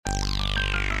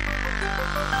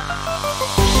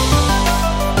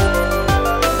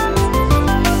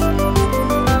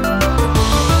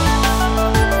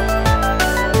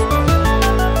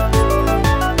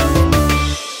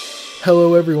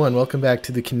Hello, everyone. Welcome back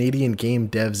to the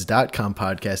CanadianGameDevs.com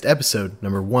podcast, episode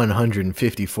number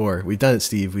 154. We've done it,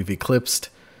 Steve. We've eclipsed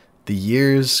the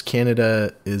years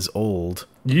Canada is old.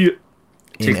 You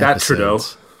take that, Trudeau.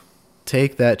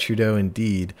 Take that, Trudeau,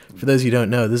 indeed. For those of you who don't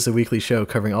know, this is a weekly show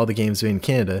covering all the games made in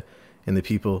Canada and the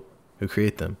people who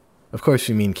create them. Of course,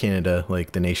 we mean Canada,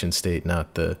 like the nation state,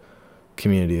 not the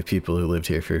community of people who lived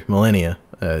here for millennia.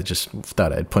 Just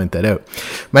thought I'd point that out.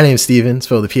 My name is Steven,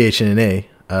 spelled the PH and an A.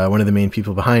 One of the main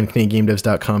people behind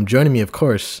CanadianGameDevs.com. Joining me, of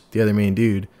course, the other main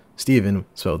dude, Steven,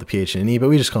 spelled the PH and an E, but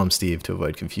we just call him Steve to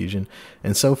avoid confusion.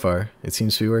 And so far, it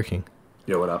seems to be working.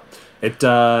 Yo, what up?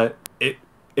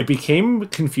 It became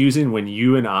confusing when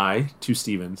you and I, two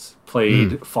Stevens,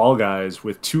 played Fall Guys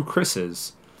with two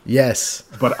Chris's. Yes.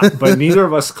 But neither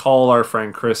of us call our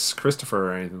friend Chris Christopher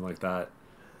or anything like that.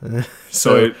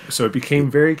 So it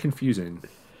became very confusing.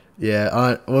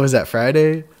 Yeah, what was that,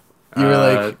 Friday? You were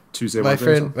like, Tuesday, my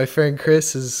friend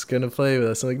Chris is going to play with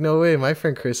us. I'm like, no way, my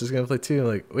friend Chris is going to play too. I'm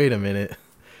like, wait a minute.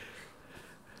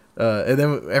 And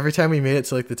then every time we made it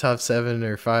to like the top 7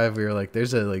 or 5, we were like,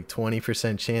 there's a like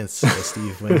 20% chance that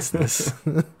Steve wins this.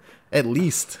 At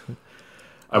least.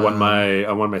 I won my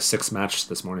 6th match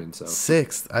this morning. So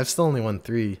 6th? I've still only won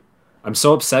 3. I'm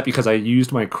so upset because I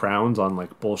used my crowns on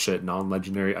like bullshit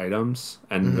non-legendary items,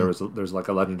 and there's like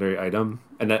a legendary item,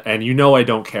 and I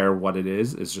don't care what it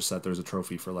is. It's just that there's a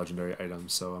trophy for legendary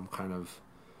items, so I'm kind of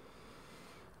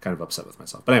upset with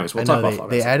myself. But anyways, we'll talk about Fall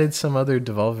Guys. They added some other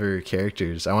Devolver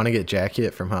characters. I want to get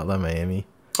Jacket from Hotline Miami.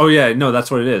 Oh yeah, no, that's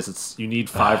what it is. You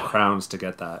need 5 crowns to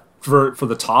get that for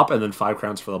the top, and then 5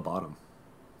 crowns for the bottom.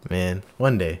 Man,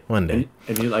 one day. And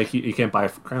you can't buy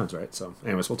crowns, right? So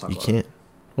anyways, we'll talk about it. You can't.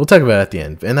 We'll talk about it at the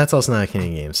end. And that's also not a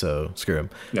Canadian game, so screw them.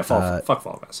 Yeah, fuck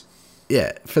Fall Guys.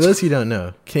 Yeah, for those who don't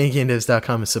know,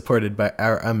 CanadianGameDevs.com is supported by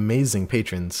our amazing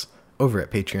patrons over at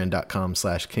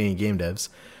patreon.com/CanadianGameDevs.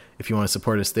 If you want to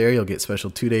support us there, you'll get special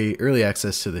 2-day early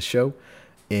access to the show,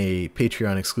 a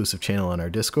Patreon exclusive channel on our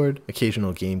Discord,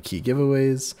 occasional game key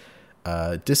giveaways,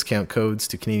 discount codes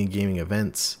to Canadian gaming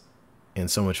events, and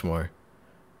so much more.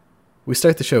 We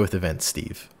start the show with events,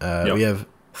 Steve. Yep. We have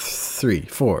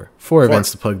four events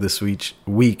to plug this week.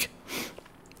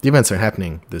 The events aren't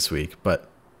happening this week, but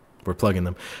we're plugging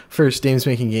them. First, Dames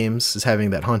Making Games is having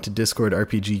that Haunted Discord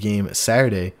RPG game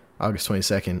Saturday, August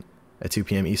 22nd at 2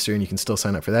 p.m. Eastern. You can still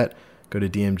sign up for that. Go to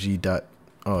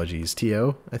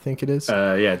TO, I think it is.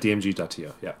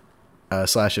 DMG.to, yeah.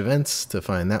 /events to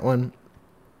find that one.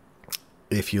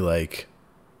 If you like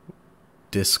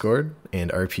Discord and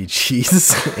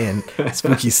RPGs and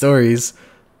spooky stories,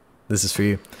 this is for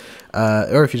you.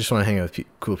 Or if you just want to hang out with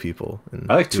cool people. And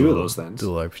I like 2 of those things.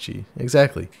 Dual RPG.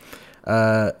 Exactly.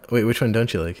 Wait, which one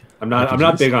don't you like? I'm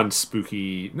not big on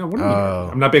spooky. No, what do you mean?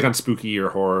 I'm not big on spooky or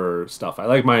horror stuff. I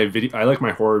like my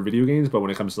horror video games, but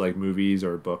when it comes to like movies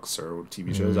or books or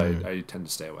TV shows, I tend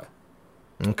to stay away.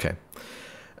 Okay.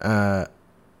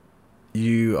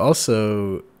 You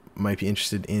also might be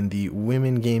interested in the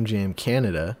Women Game Jam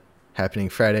Canada, happening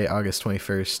Friday, August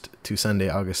 21st to Sunday,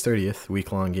 August 30th,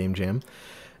 week-long game jam,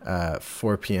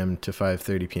 4 p.m. to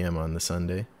 5:30 p.m. on the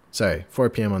Sunday. Sorry, 4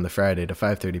 p.m. on the Friday to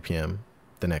 5:30 p.m.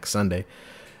 the next Sunday.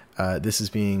 This is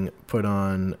being put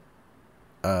on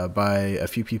by a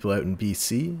few people out in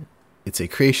BC. It's a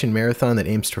creation marathon that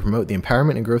aims to promote the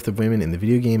empowerment and growth of women in the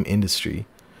video game industry.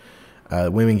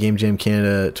 Women Game Jam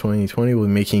Canada 2020 will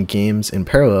be making games in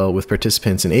parallel with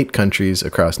participants in 8 countries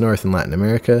across North and Latin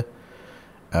America.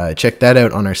 Check that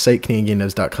out on our site,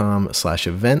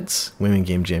 CanadianGameDevs.com/events, Women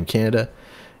Game Jam Canada,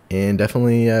 and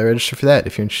definitely register for that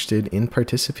if you're interested in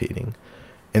participating.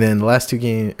 And then the last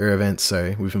 2 events,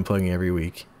 we've been plugging every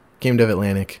week. Game Dev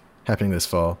Atlantic, happening this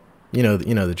fall. You know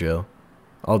the drill.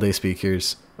 All-day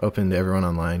speakers, open to everyone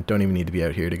online. Don't even need to be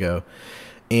out here to go.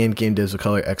 And Game Devs of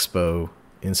Color Expo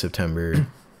in September.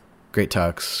 Great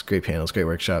talks, great panels, great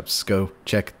workshops. Go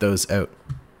check those out.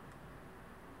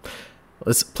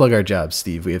 Let's plug our jobs,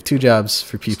 Steve. We have 2 jobs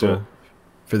for the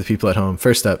people at home.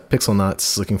 First up,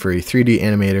 Pixelnauts is looking for a 3D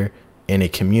animator and a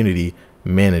community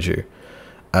manager.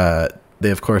 They,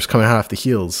 of course, coming off the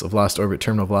heels of Lost Orbit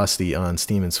Terminal Velocity on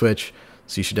Steam and Switch,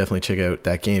 so you should definitely check out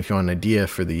that game if you want an idea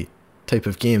for the type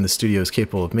of game the studio is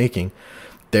capable of making.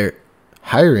 They're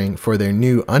hiring for their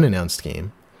new unannounced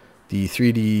game. The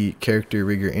 3D character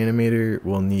rigger animator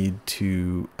will need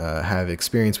to have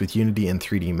experience with Unity and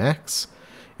 3D Max.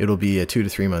 It'll be a 2 to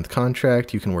 3 month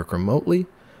contract. You can work remotely.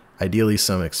 Ideally,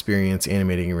 some experience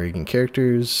animating and rigging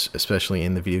characters, especially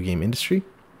in the video game industry.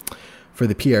 For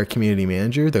the PR community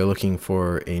manager, they're looking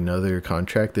for another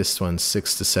contract. This one's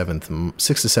 6 to 7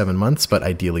 months, but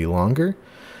ideally longer.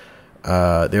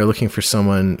 They're looking for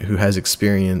someone who has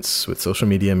experience with social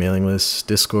media, mailing lists,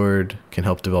 Discord, can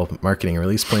help develop marketing and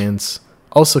release plans.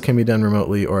 Also can be done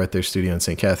remotely or at their studio in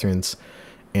St. Catharines.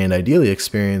 And ideally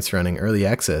experience running early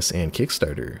access and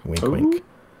Kickstarter. Wink, wink.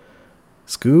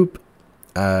 Scoop.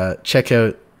 Check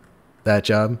out that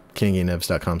job,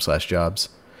 canadiannevs.com/jobs.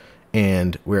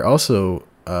 And we're also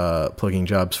plugging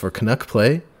jobs for Canuck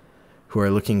Play, who are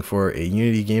looking for a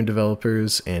Unity game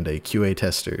developers and a QA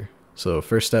tester. So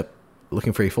first step,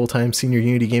 looking for a full-time senior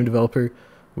Unity game developer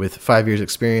with 5 years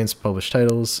experience, published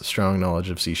titles, strong knowledge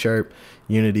of C#,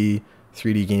 Unity,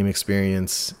 3D game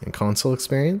experience, and console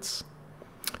experience.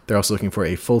 They're also looking for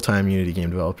a full-time Unity game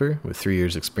developer with 3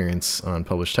 years experience on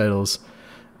published titles,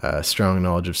 strong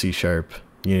knowledge of C#,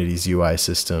 Unity's UI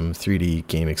system, 3D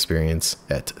game experience,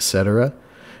 etc.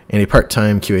 And a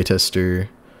part-time QA tester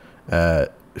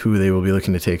who they will be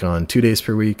looking to take on 2 days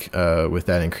per week, with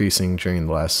that increasing during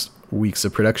the last weeks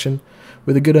of production,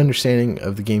 with a good understanding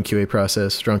of the game QA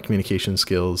process, strong communication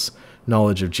skills,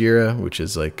 knowledge of Jira, which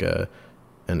is like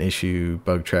an issue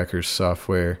bug tracker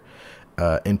software,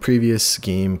 and previous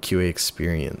game QA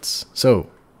experience. So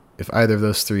if either of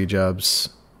those 3 jobs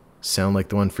sound like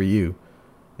the one for you,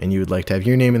 and you would like to have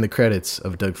your name in the credits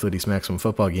of Doug Flitty's Maximum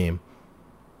Football game,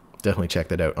 definitely check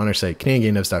that out on our site,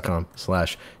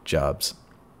 CanadianGameDevs.com/jobs.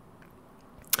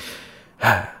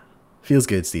 Feels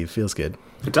good, Steve. Feels good.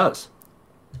 It does.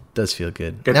 Does feel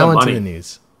good. Get now that on money. to the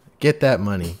news. Get that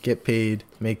money. Get paid.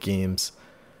 Make games.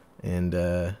 And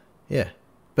yeah.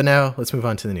 But now let's move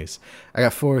on to the news. I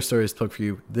got 4 stories to plug for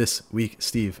you this week,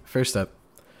 Steve. First up,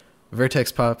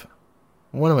 Vertex Pop,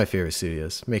 one of my favorite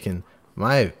studios, making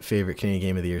my favorite Canadian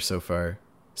game of the year so far,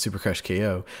 Super Crush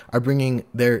KO, are bringing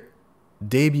their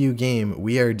debut game,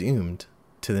 We Are Doomed,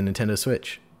 to the Nintendo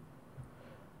Switch.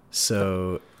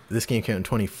 So this game came out in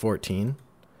 2014.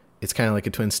 It's kind of like a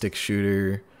twin stick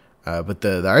shooter, but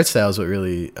the art style is what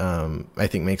really I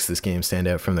think makes this game stand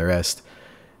out from the rest.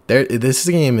 This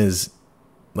game is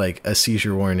like a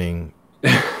seizure warning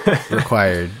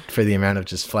required for the amount of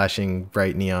just flashing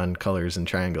bright neon colors and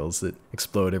triangles that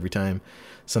explode every time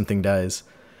something dies.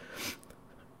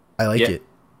 I like it.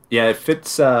 Yeah, it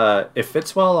fits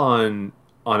well on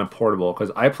a portable,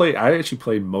 because I actually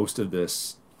played most of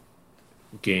this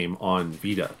game on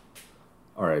Vita.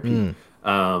 RIP.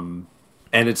 And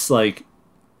it's like,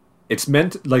 it's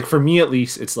meant, like, for me at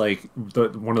least, it's like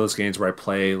one of those games where I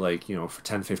play, like, you know, for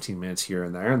 10-15 minutes here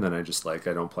and there, and then I just, like,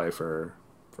 I don't play for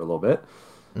a little bit.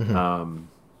 And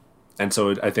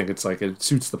so I think it's like, it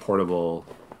suits the portable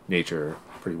nature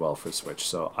pretty well for Switch.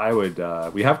 So I would,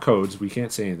 we have codes, we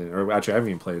can't say anything, or actually I haven't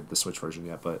even played the Switch version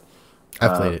yet, but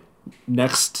I've played it.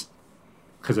 Next,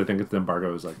 because I think the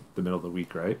embargo is like the middle of the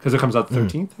week, right? Because it comes out the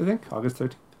 13th, I think, August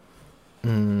 13th.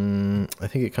 I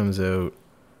think it comes out.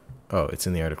 Oh, it's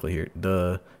in the article here.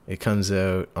 It comes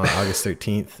out on August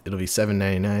 13th. It'll be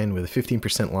 $7.99 with a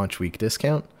 15% launch week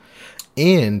discount.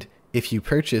 And if you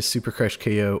purchase Super Crush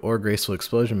KO or Graceful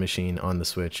Explosion Machine on the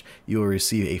Switch, you will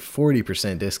receive a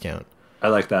 40% discount. I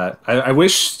like that. I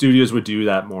wish studios would do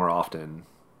that more often.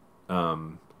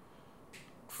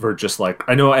 For just like,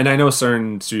 I know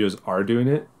certain studios are doing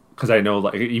it, because I know,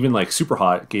 like, even like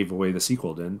Superhot gave away the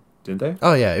sequel, didn't they?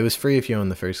 Oh yeah, it was free if you own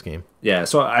the first game. Yeah,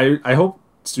 so I hope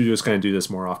studios kind of do this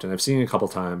more often. I've seen it a couple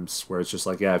times where it's just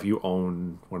like, yeah, if you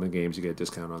own one of the games, you get a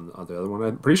discount on the other one.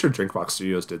 I'm pretty sure Drinkbox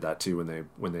Studios did that too when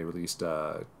they released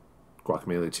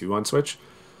Guacamelee 2 on Switch.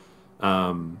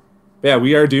 Yeah,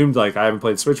 We Are Doomed. Like, I haven't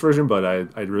played the Switch version, but I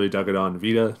really dug it on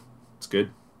Vita. It's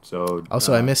good. So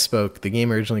also, I misspoke. The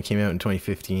game originally came out in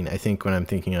 2015. I think what I'm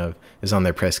thinking of is on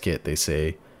their press kit. They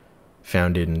say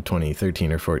founded in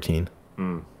 2013 or 14.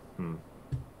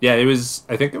 Yeah, it was.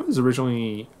 I think it was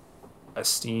originally a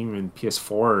Steam and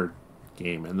PS4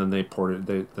 game, and then they ported.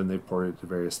 It to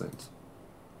various things.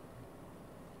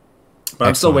 But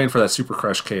I'm still waiting for that Super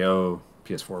Crush KO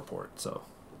PS4 port. So.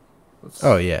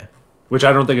 Oh yeah. Which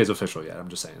I don't think is official yet. I'm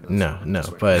just saying. No.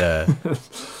 But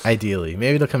ideally,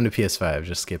 maybe it'll come to PS5.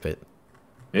 Just skip it.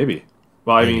 Maybe.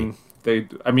 Well, I mean,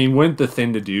 wouldn't the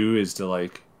thing to do is to,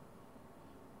 like,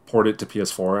 port it to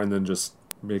PS4 and then just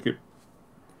make it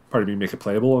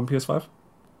playable on PS5?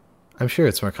 I'm sure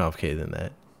it's more complicated than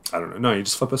that. I don't know. No, you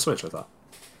just flip a switch, I thought.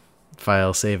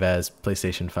 File save as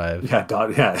PlayStation 5.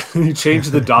 Yeah, you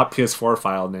change the .ps4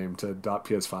 file name to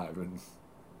 .ps5 and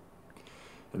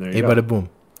there you go. Bada boom.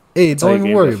 Hey, don't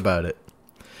even worry about it.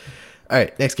 All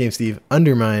right, next game, Steve.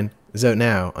 Undermine is out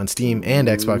now on Steam and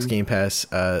Xbox Game Pass.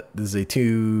 This is a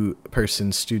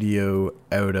 2-person studio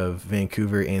out of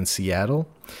Vancouver and Seattle.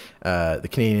 The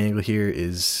Canadian angle here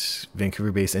is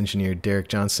Vancouver-based engineer Derek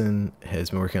Johnson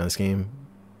has been working on this game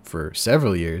for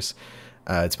several years.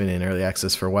 It's been in early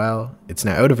access for a while. It's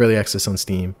now out of early access on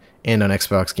Steam and on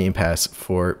Xbox Game Pass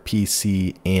for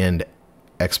PC and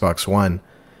Xbox One.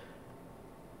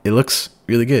 It looks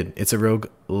really good. It's a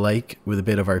roguelike with a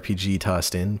bit of RPG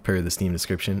tossed in, per the Steam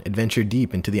description. Adventure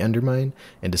deep into the Undermine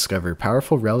and discover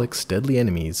powerful relics, deadly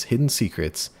enemies, hidden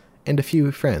secrets, and a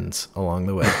few friends along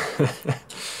the way.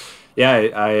 Yeah,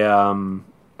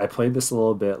 I played this a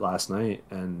little bit last night,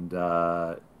 and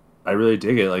I really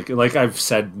dig it. Like I've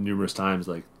said numerous times,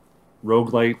 like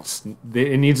roguelikes,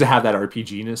 it needs to have that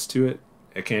RPG-ness to it.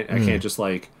 I can't just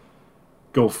like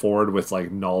go forward with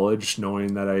like knowledge,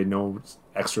 knowing that I know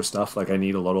extra stuff. Like I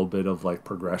need a little bit of like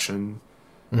progression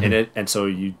in it, and so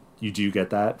you do get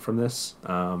that from this.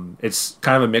 It's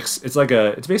kind of a mix. It's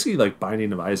basically like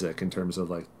Binding of Isaac in terms of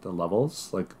like the levels.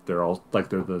 Like they're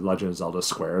the Legend of Zelda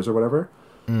squares or whatever,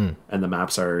 and the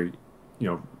maps are,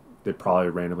 they're probably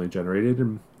randomly generated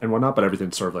and whatnot, but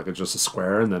everything's sort of like it's just a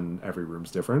square, and then every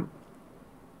room's different.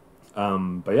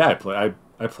 But yeah, I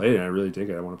played it and I really dig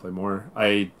it. I want to play more.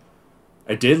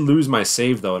 I did lose my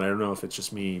save though, and I don't know if it's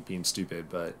just me being stupid,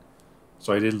 but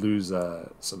so I did lose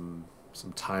some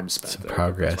time spent. Some there,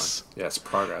 progress. Yeah, it's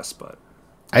progress, but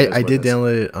I did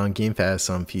download it on Game Pass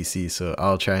on PC, so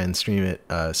I'll try and stream it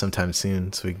sometime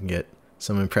soon so we can get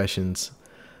some impressions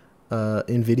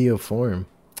in video form.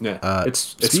 Yeah, it's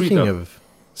speaking sweet,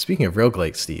 speaking of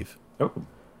roguelike, Steve. Oh.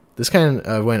 This kind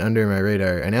of went under my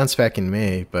radar. Announced back in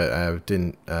May, but I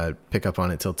didn't pick up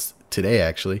on it till today,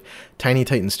 actually. Tiny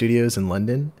Titan Studios in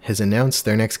London has announced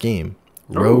their next game,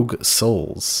 Rogue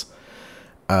Souls.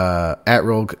 At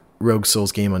Rogue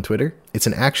Souls Game on Twitter. It's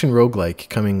an action roguelike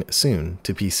coming soon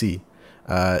to PC.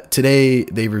 Today,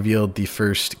 they revealed the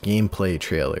first gameplay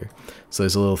trailer. So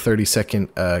there's a little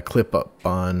 30-second clip up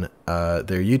on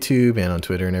their YouTube and on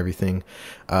Twitter and everything.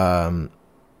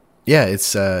 Yeah,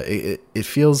 it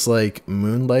feels like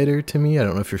Moonlighter to me. I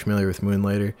don't know if you're familiar with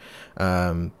Moonlighter,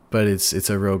 but it's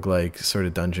a roguelike sort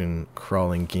of dungeon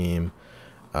crawling game.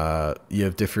 You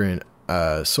have different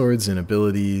swords and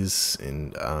abilities,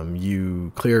 and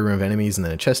you clear a room of enemies, and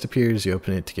then a chest appears. You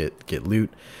open it to get loot.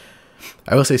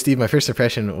 I will say, Steve, my first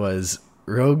impression was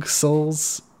Rogue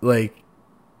Souls. Like,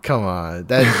 come on,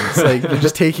 that's like they're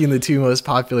just taking the two most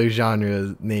popular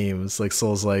genre names, like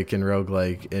Souls-like and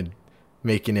roguelike, and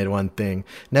making it one thing.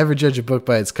 Never judge a book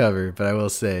by its cover, but I will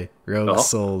say Rogue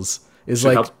Souls is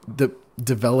like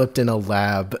developed in a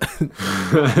lab.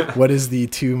 What is the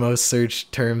two most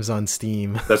searched terms on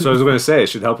Steam? That's what I was going to say. It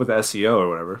should help with SEO or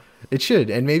whatever. It should,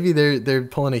 and maybe they're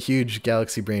pulling a huge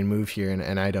Galaxy Brain move here,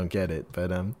 and I don't get it.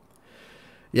 But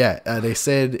yeah, they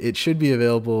said it should be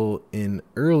available in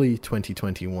early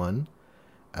 2021.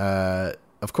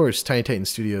 Of course, Tiny Titan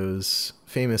Studios,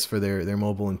 famous for their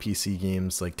mobile and PC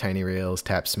games like Tiny Rails,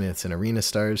 Tapsmiths, and Arena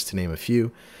Stars, to name a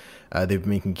few. They've been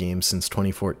making games since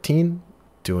 2014,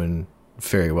 doing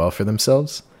very well for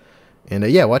themselves. And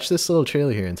yeah, watch this little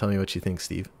trailer here and tell me what you think,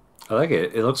 Steve. I like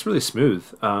it. It looks really smooth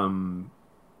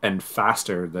and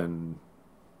faster than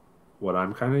what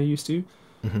I'm kind of used to,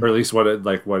 or at least what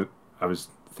I was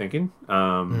thinking.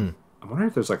 I'm wondering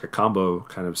if there's like a combo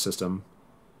kind of system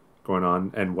going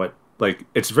on, and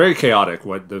it's very chaotic.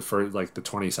 What for like the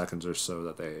 20 seconds or so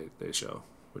that they show,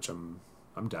 which I'm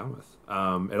down with.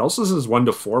 It also says 1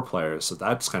 to 4 players, so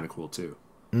that's kind of cool too.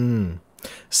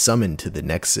 Summoned to the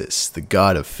Nexus, the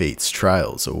god of fate's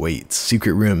trials awaits.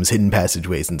 Secret rooms, hidden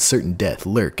passageways, and certain death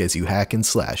lurk as you hack and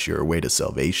slash your way to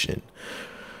salvation.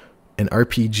 An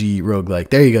RPG roguelike.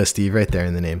 There you go, Steve, right there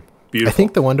in the name. Beautiful. I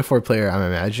think the 1 to 4 player I'm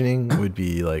imagining would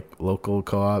be like local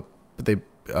co-op, but they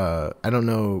I don't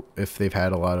know if they've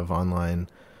had a lot of online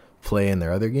play in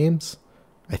their other games.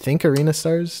 I think Arena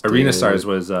Stars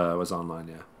was online,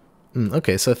 yeah.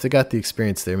 Okay, so if they got the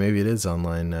experience there, maybe it is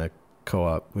online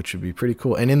co-op, which would be pretty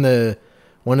cool. And in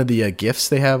one of the gifts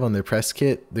they have on their press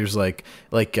kit, there's like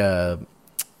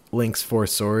Link's 4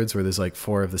 swords, where there's like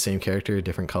 4 of the same character,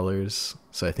 different colors.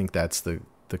 So I think that's the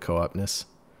co-opness.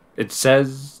 It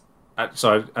says,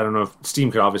 so I don't know if Steam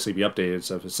could obviously be updated.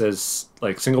 So if it says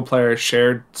like single player,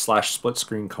 shared / split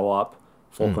screen co-op,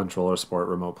 full controller support,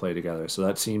 remote play together. So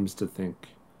that seems to think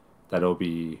that it'll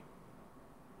be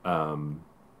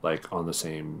like on the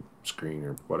same screen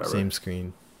or whatever. Same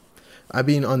screen. I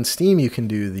mean, on Steam you can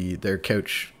do their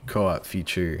couch co-op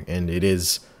feature, and it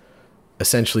is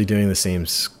essentially doing the same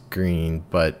screen,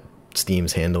 but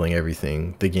Steam's handling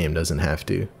everything. The game doesn't have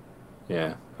to.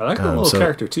 Yeah, I like the little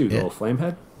character too, the little flame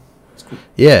head. It's cool.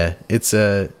 Yeah,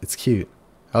 it's cute.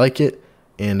 I like it,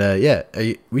 and yeah,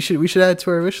 we should add it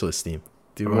to our wish list, Steam.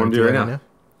 Do you want to do it right now?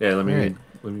 Yeah, let me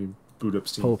boot up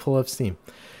Steam. Pull up Steam,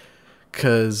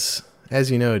 because as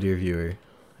you know, dear viewer,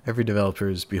 Every developer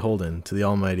is beholden to the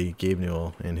almighty Gabe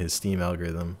Newell and his Steam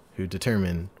algorithm, who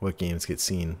determine what games get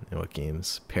seen and what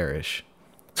games perish.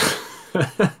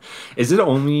 Is it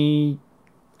only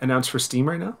announced for Steam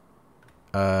right now?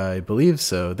 I believe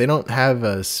so. They don't have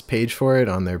a page for it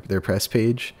on their press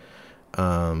page.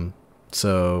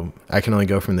 So I can only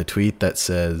go from the tweet that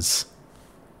says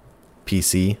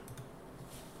PC.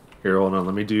 Here, hold on.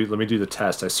 Let me do the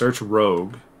test. I search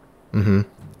Rogue. Mm-hmm.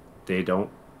 They don't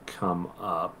come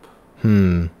up.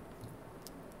 It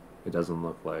doesn't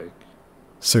look like.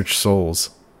 Search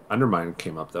Souls. Undermine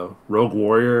came up though. Rogue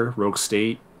Warrior, Rogue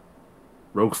State,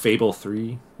 Rogue Fable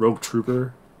 3, Rogue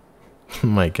Trooper. Oh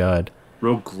my god.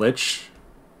 Rogue Glitch.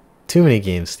 Too many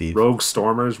games, Steve. Rogue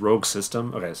Stormers, Rogue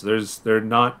System. Okay, so they're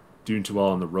not doing too well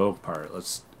on the Rogue part.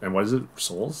 And what is it?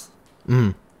 Souls?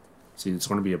 See, it's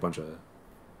going to be a bunch of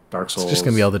Dark Souls. It's just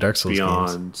going to be all the Dark Souls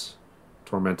Beyond, games.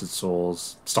 Tormented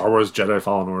Souls, Star Wars Jedi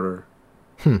Fallen Order.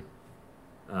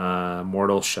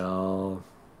 Mortal Shell,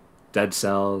 Dead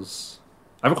Cells.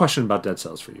 I have a question about Dead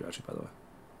Cells for you, actually, by the way.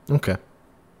 Okay.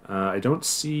 I don't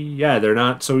see. Yeah, they're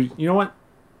not. So you know what?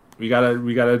 We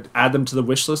gotta add them to the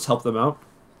wish list. Help them out.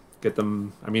 Get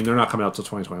them. I mean, they're not coming out till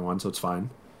 2021, so it's fine.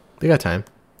 They got time.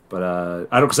 But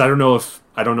I don't know if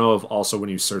also when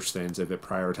you search things if it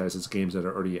prioritizes games that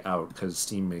are already out, because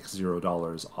Steam makes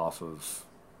 $0 off of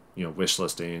wish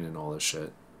listing and all this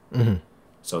shit. Mm-hmm.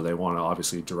 So they want to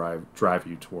obviously drive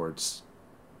you towards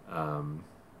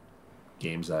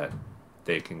games that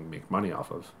they can make money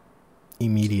off of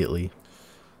immediately.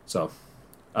 So,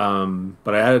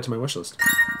 but I added it to my wish list.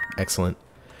 Excellent.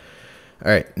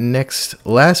 All right,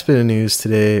 last bit of news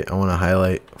today I want to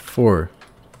highlight for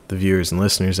the viewers and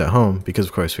listeners at home, because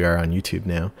of course we are on YouTube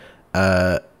now.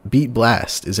 Beat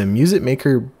Blast is a Music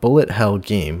Maker bullet hell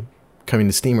game coming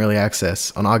to Steam Early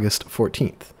Access on August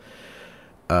 14th.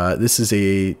 This is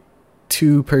a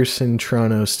 2-person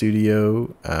Toronto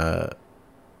studio.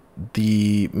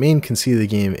 The main conceit of the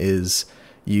game is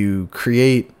you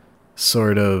create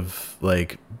sort of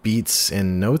like beats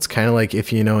and notes, kind of like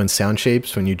if in Sound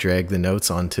Shapes when you drag the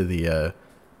notes onto the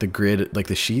grid, like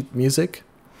the sheet music,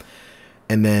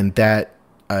 and then that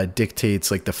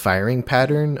dictates like the firing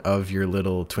pattern of your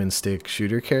little twin stick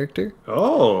shooter character.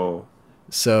 Oh,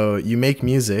 so you make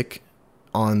music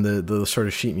on the sort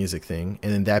of sheet music thing,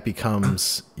 and then that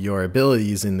becomes your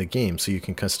abilities in the game, so you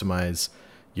can customize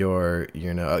your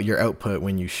output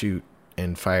when you shoot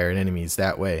and fire at enemies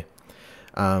that way.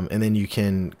 And then you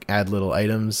can add little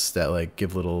items that like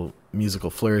give little musical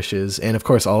flourishes, and of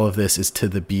course all of this is to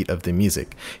the beat of the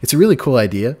music. It's a really cool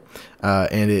idea,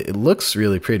 and it looks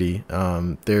really pretty.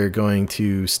 They're going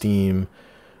to Steam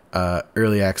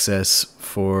early access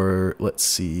for, let's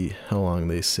see how long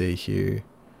they say here.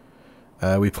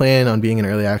 We plan on being in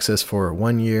early access for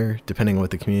 1 year, depending on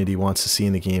what the community wants to see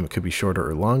in the game. It could be shorter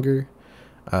or longer.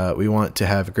 We want to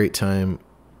have a great time.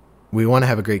 We want to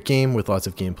have a great game with lots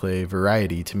of gameplay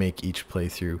variety to make each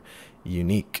playthrough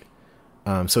unique.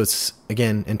 So it's,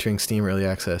 again, entering Steam Early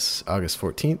Access August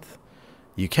 14th.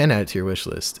 You can add it to your wish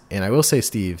list. And I will say,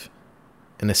 Steve,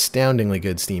 an astoundingly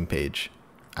good Steam page.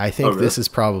 I think this is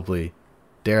probably,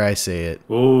 dare I say it,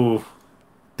 ooh,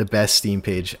 the best Steam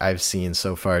page I've seen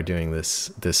so far doing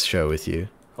this show with you.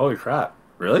 Holy crap.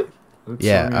 Really?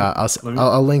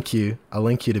 I'll link you. I'll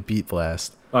link you to Beat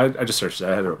Blast. I just searched it.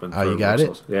 I had it open. Oh, you got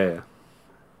it? Yeah.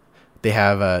 They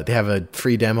have a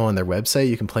free demo on their website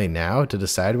you can play now to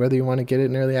decide whether you want to get it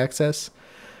in early access.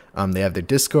 They have their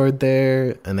Discord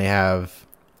there, and they have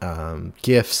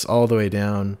GIFs all the way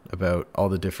down about all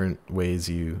the different ways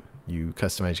you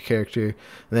customize your character.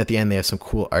 And at the end, they have some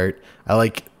cool art. I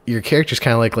like your character's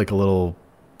kind of like a little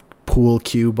pool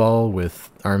cue ball with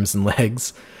arms and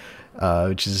legs,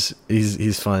 which is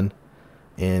he's fun.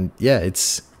 And yeah,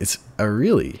 it's a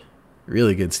really,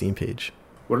 really good Steam page.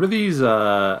 What are these?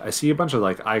 I see a bunch of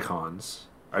like icons.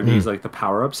 Are these like the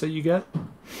power-ups that you get?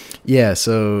 Yeah,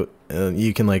 so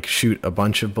you can like shoot a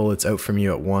bunch of bullets out from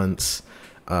you at once.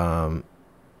 So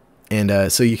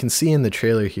you can see in the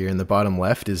trailer here in the bottom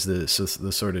left is the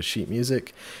sort of sheet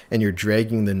music, and you're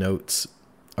dragging the notes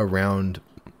around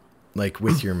like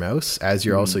with your mouse as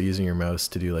you're also using your mouse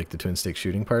to do like the twin stick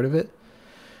shooting part of it.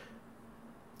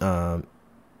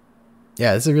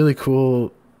 Yeah, it's a really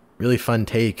cool, really fun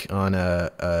take on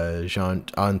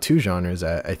on two genres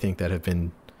I think that have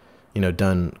been,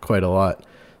 done quite a lot.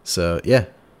 So yeah,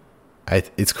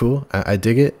 it's cool. I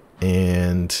dig it,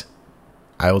 and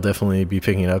I will definitely be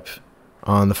picking it up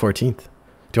on the 14th.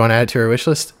 Do you want to add it to our wish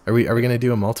list? Are we going to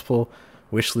do a multiple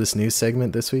wish list news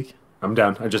segment this week? I'm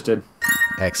down. I just did.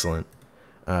 Excellent.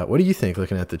 What do you think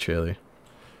looking at the trailer?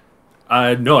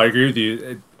 No, I agree with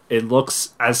you. it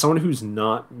looks, as someone who's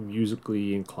not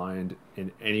musically inclined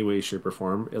in any way, shape, or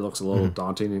form, it looks a little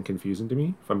daunting and confusing to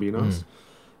me, if I'm being honest.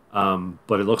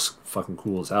 But it looks fucking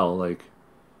cool as hell, like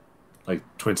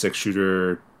twin stick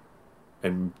shooter.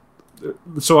 And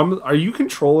so are you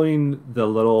controlling the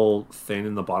little thing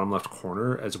in the bottom left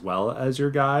corner as well as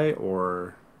your guy,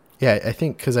 or? Yeah, I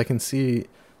think because I can see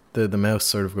the mouse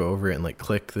sort of go over it and like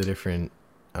click the different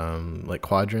like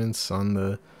quadrants on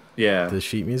the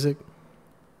sheet music.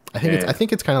 I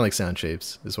think it's kind of like Sound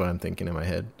Shapes is what I'm thinking in my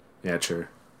head. Yeah, sure.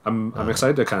 I'm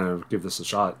excited to kind of give this a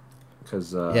shot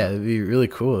because it'd be really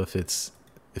cool if it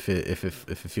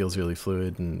feels really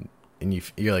fluid and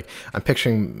you're like, I'm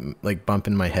picturing like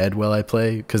bumping my head while I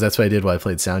play, because that's what I did while I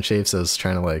played Sound Shapes. I was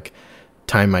trying to like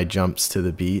time my jumps to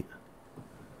the beat.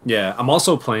 Yeah, I'm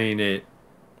also playing it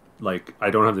like I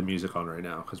don't have the music on right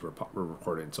now because we're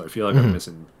recording, so I feel like I'm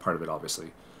missing part of it,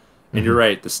 obviously. And you're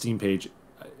right, the Steam page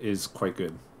is quite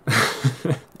good.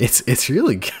 It's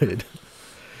really good.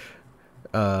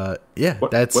 What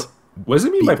does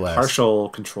it mean by partial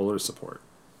controller support?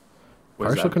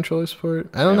 Partial controller support?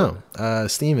 I don't know.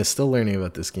 Steam is still learning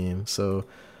about this game, so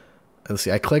let's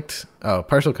see. I clicked. Oh,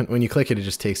 partial. When you click it, it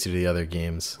just takes you to the other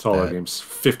games. It's all other games.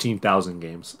 15,000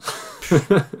 games.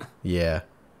 Yeah.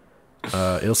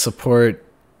 It'll support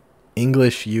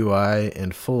English UI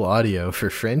and full audio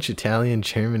for French, Italian,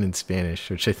 German, and Spanish,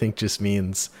 which I think just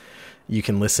means you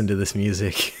can listen to this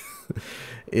music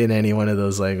in any one of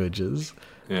those languages.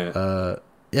 Yeah.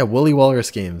 Woolly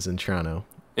Walrus Games in Toronto.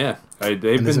 Yeah,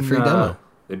 there's a free demo.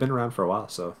 They've been around for a while,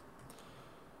 so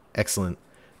excellent.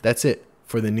 That's it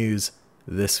for the news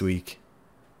this week.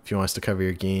 If you want us to cover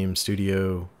your game,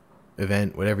 studio,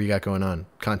 event, whatever you got going on,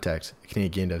 contact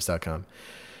CanadianGameDevs.com.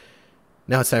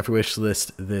 Now it's time for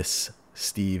Wishlist This,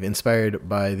 Steve. Inspired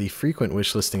by the frequent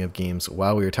wishlisting of games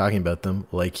while we were talking about them,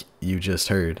 like you just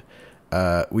heard,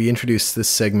 we introduced this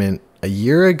segment a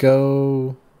year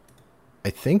ago, I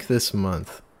think this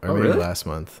month. Or maybe really? Last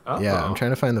month. Uh-oh. Yeah, I'm trying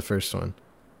to find the first one.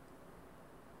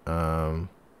 Oh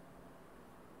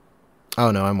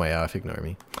no, I'm way off. Ignore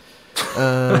me.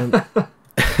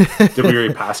 Did we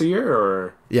already pass a year,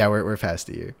 or? Yeah, we're past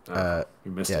a year.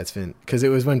 You missed it. It's been, because it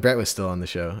was when Brett was still on the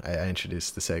show. I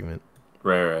introduced the segment.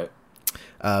 Right.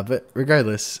 But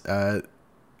regardless,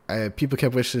 people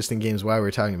kept wishlisting games while we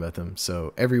were talking about them.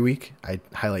 So every week, I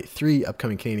highlight 3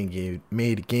 upcoming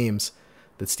Canadian-made games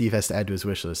that Steve has to add to his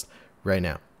wishlist right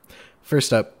now.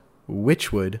 First up,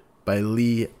 Witchwood by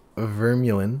Lee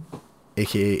Vermeulen,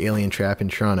 aka Alien Trap in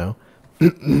Toronto.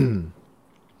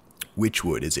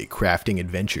 Witchwood is a crafting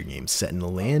adventure game set in a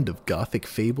land of gothic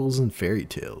fables and fairy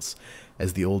tales.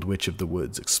 As the old witch of the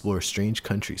woods, explore strange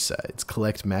countrysides,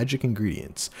 collect magic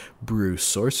ingredients, brew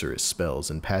sorceress spells,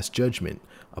 and pass judgment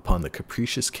upon the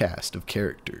capricious cast of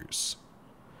characters.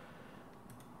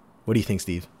 What do you think,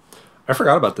 Steve? I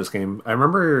forgot about this game. I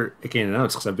remember it getting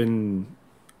announced because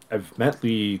I've met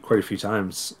Lee quite a few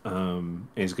times. And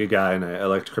he's a good guy, and I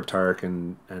liked Cryptarch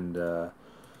and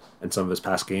some of his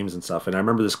past games and stuff. And I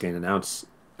remember this getting announced.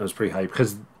 I was pretty hyped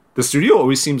because the studio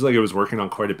always seems like it was working on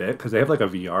quite a bit, because they have like a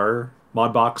VR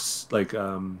mod box, like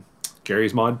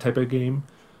Gary's Mod type of game,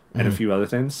 and a few other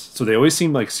things. So they always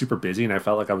seemed like super busy, and I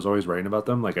felt like I was always writing about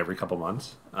them like every couple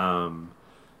months. And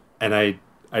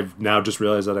I've now just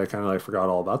realized that I kind of like forgot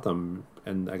all about them,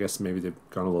 and I guess maybe they've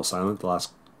gone a little silent the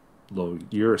last little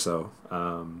year or so.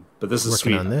 But this is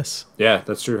working sweet. on this. Yeah,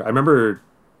 that's true. I remember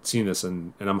seeing this,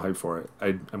 and I'm hyped for it.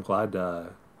 I'm glad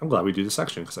we do this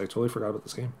section, because I totally forgot about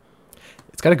this game.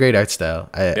 It's got a great art style.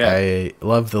 I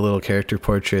love the little character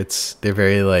portraits. They're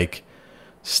very like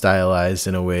stylized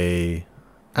in a way,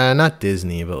 not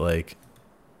Disney, but like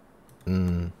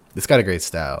it's got a great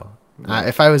style.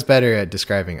 If I was better at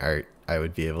describing art, I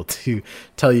would be able to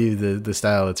tell you the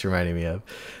style it's reminding me of.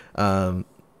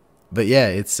 But yeah,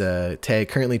 it's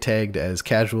currently tagged as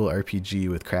casual RPG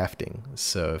with crafting.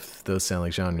 So if those sound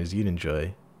like genres you'd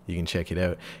enjoy, you can check it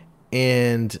out.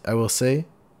 And I will say,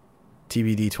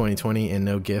 TBD 2020 and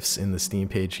no GIFs in the Steam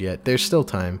page yet. There's still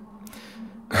time.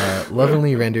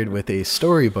 Lovingly rendered with a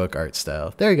storybook art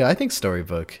style. There you go. I think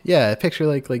storybook. Yeah, I picture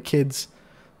like kids.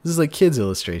 This is like kids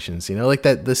illustrations, like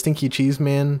the Stinky Cheese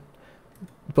Man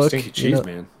book. Stinky Cheese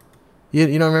Man. You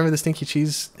don't remember the Stinky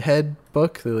Cheese Head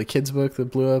book, the like kids book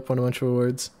that blew up, won a bunch of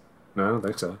awards? No, I don't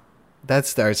think so.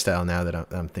 That's the art style now that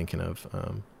I'm thinking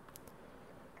of.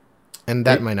 And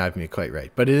that might not be quite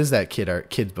right, but it is that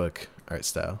kid book art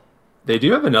style. They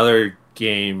do have another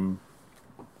game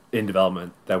in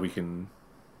development that we can.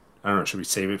 I don't know. Should we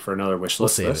save it for another wish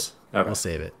list? We'll save it. Okay. We'll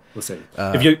save it. We'll save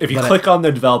it. If you click on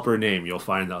the developer name, you'll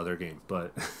find the other game.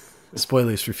 But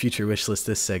spoilers for future wish list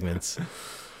this segments.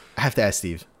 I have to ask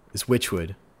Steve: is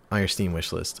Witchwood on your Steam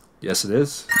wish list? Yes, it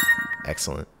is.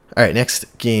 Excellent. All right,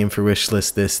 next game for wish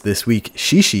list this week,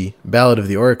 Shishi, Ballad of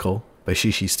the Oracle by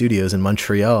Shishi Studios in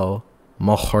Montreal,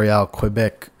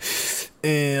 Quebec.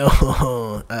 You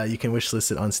can wish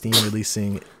list it on Steam,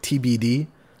 releasing TBD.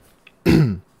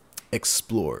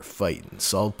 Explore, fight, and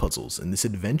solve puzzles in this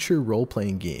adventure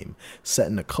role-playing game set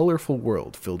in a colorful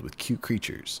world filled with cute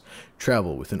creatures.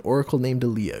 Travel with an oracle named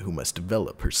Aaliyah who must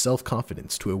develop her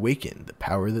self-confidence to awaken the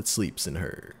power that sleeps in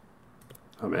her.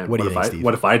 Oh man, What do you think, Steve?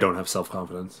 What if I don't have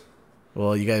self-confidence?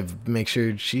 Well, you gotta make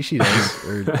sure Shishi does,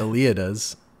 or Aaliyah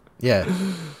does. Yeah,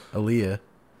 Aaliyah.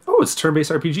 Oh, it's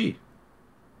turn-based RPG.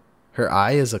 Her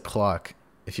eye is a clock.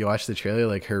 If you watch the trailer,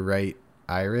 like her right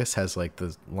iris has like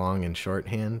the long and short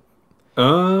hand.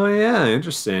 Oh yeah,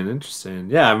 interesting.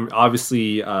 Yeah, I'm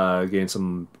obviously getting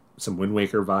some Wind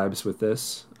Waker vibes with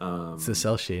this. It's the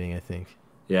cell shading, I think.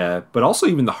 Yeah, but also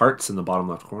even the hearts in the bottom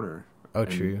left corner. Oh,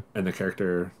 true. And the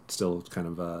character still kind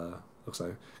of looks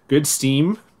like good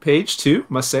Steam page too.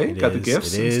 Must say, got the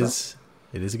gifts. It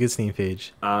is a good Steam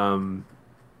page.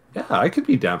 Yeah, I could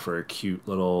be down for a cute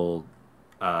little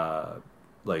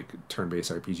like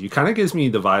turn-based RPG. Kind of gives me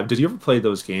the vibe. Did you ever play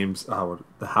those games? The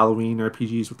Halloween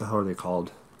RPGs. What the hell are they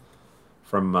called?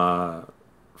 From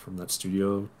that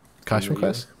studio. Costume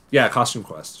Quest. Yeah, Costume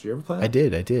Quest. Did you ever play that?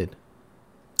 I did.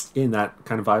 In that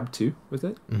kind of vibe too with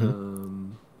it.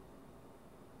 Mm-hmm.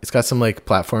 It's got some like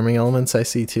platforming elements I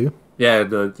see too. Yeah,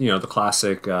 the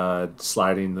classic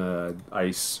sliding the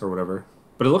ice or whatever.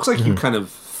 But it looks like you kind of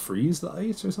freeze the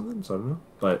ice or something. So I don't know.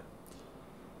 But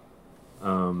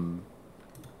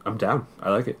I'm down.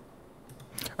 I like it.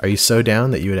 Are you so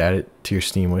down that you would add it to your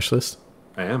Steam wishlist?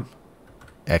 I am.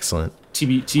 Excellent.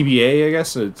 TBA, I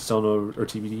guess. It's still or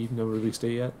TBD, no release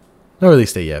date yet? No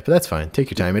release date yet, but that's fine.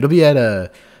 Take your time. It'll be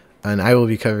and I will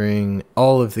be covering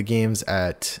all of the games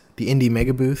at the Indie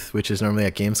Mega Booth, which is normally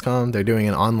at Gamescom. They're doing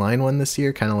an online one this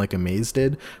year, kind of like Amaze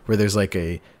did, where there's like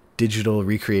a digital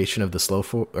recreation of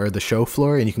the show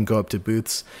floor, and you can go up to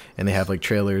booths, and they have like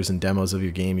trailers and demos of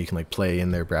your game you can like play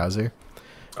in their browser.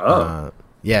 Oh.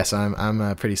 So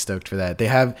I'm pretty stoked for that.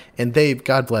 They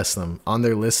God bless them, on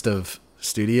their list of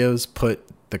studios put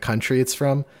the country it's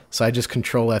from. So I just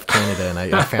Control F Canada, and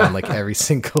I found like every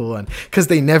single one, because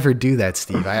they never do that,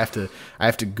 Steve. I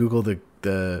have to Google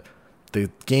the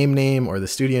game name or the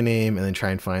studio name, and then try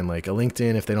and find like a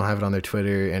LinkedIn if they don't have it on their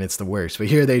Twitter, and it's the worst. But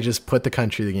here they just put the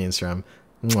country the game's from.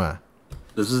 Mwah.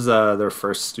 This is their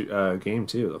first game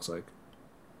too. It looks like.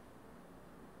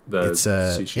 It's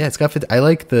got. I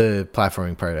like the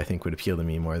platforming part. I think would appeal to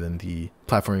me more than the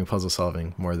platforming puzzle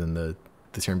solving, more than the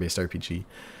turn-based RPG.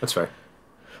 That's fair.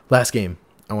 Last game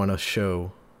I want to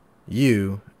show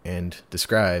you and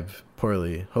describe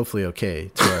poorly, hopefully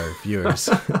okay, to our viewers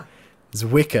is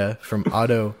Wicca from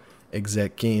Auto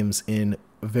Exec Games in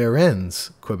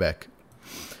Varennes, Quebec.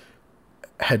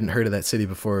 Hadn't heard of that city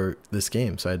before this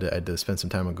game, so I had to spend some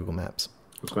time on Google Maps.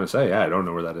 I was going to say, yeah, I don't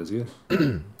know where that is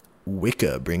either.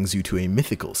 Wicca brings you to a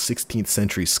mythical 16th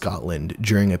century Scotland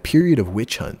during a period of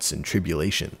witch hunts and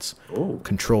tribulations. Oh.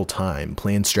 Control time,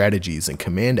 plan strategies, and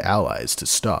command allies to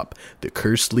stop the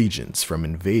cursed legions from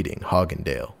invading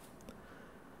Hoggindale.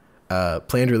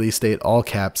 Planned release date, all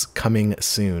caps, coming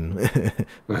soon.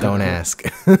 Don't ask.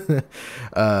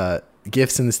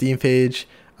 Gifts in the Steam page.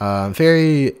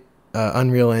 Very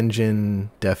Unreal Engine,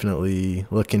 definitely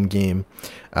looking game.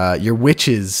 Your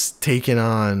witches taking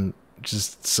on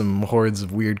just some hordes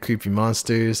of weird, creepy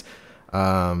monsters.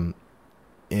 And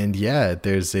yeah,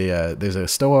 there's a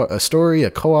story,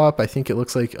 a co-op. I think it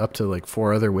looks like up to like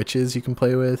 4 other witches you can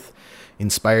play with.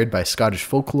 Inspired by Scottish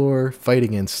folklore, fight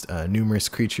against numerous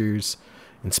creatures.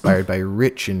 Inspired by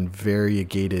rich and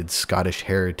variegated Scottish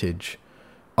heritage.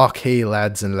 Och, hey,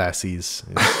 lads and lassies,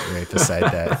 is right beside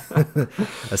that.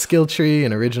 A skill tree,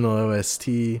 an original OST.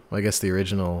 Well, I guess the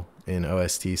original in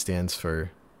OST stands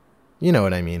for, you know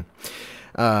what I mean.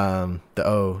 The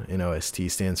O in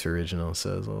OST stands for original,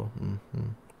 so it's a little,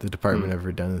 the Department of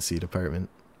Redundancy department.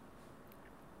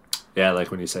 Yeah,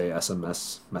 like when you say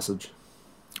SMS message.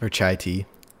 Or chai tea.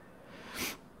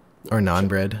 Or naan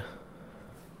bread.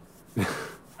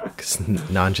 Because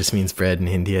naan just means bread in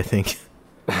Hindi, I think.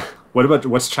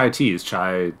 What's chai tea? Is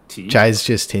chai tea? Chai is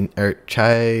just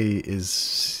chai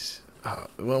is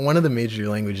one of the major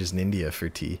languages in India for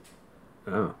tea.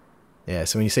 Oh. Yeah,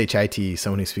 so when you say chai tea,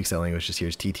 someone who speaks that language just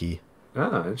hears TT.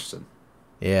 Oh, interesting.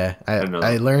 Yeah,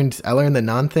 I learned the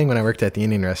naan thing when I worked at the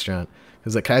Indian restaurant. It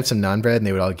was like, can I have some naan bread? And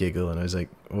they would all giggle, and I was like,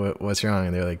 what's wrong?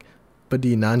 And they were like,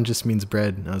 buddy, naan just means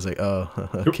bread. And I was like, oh,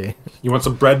 okay. You want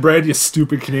some bread, you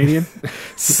stupid Canadian?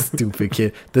 Stupid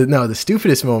kid. The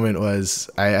stupidest moment was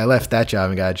I left that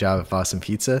job and got a job at Boston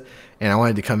Pizza, and I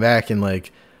wanted to come back and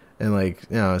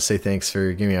say thanks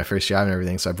for giving me my first job and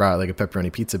everything. So I brought like a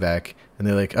pepperoni pizza back, and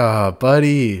they're like, oh,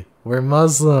 buddy, we're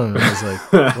Muslim. And I was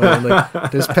like, well,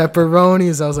 like, there's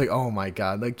pepperonis. I was like, oh my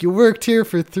God, like you worked here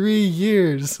for 3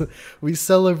 years. We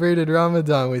celebrated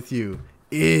Ramadan with you,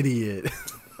 idiot.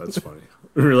 That's funny.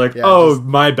 We were like,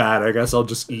 my bad. I guess I'll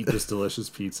just eat this delicious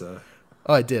pizza.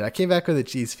 Oh, I did. I came back with a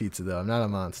cheese pizza though. I'm not a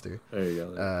monster. There you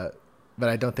go. But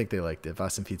I don't think they liked it.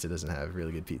 Boston Pizza doesn't have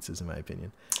really good pizzas, in my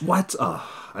opinion. What?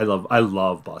 I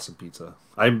love Boston Pizza.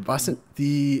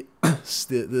 The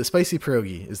spicy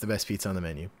pierogi is the best pizza on the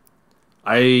menu.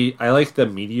 I like the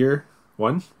meteor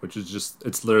one, which is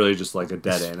it's literally just like a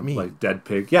dead animal, like dead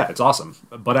pig. Yeah, it's awesome.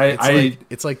 But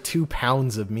it's like 2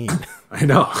 pounds of meat. I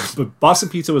know, but Boston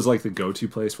Pizza was like the go-to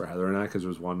place for Heather and I because there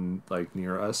was one like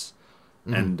near us,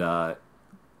 and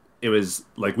it was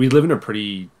like we live in a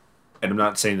pretty. And I'm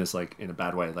not saying this like in a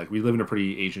bad way. Like we live in a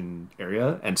pretty Asian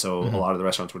area, and so a lot of the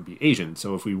restaurants would be Asian.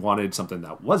 So if we wanted something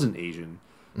that wasn't Asian,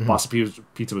 Boston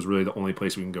Pizza was really the only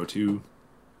place we can go to,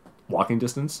 walking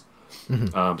distance.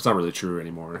 It's not really true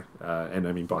anymore, and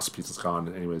I mean Boston Pizza's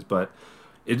gone anyways. But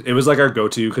it was like our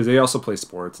go-to because they also play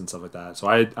sports and stuff like that. So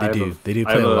they do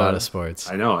play a lot of sports.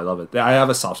 I know, I love it. I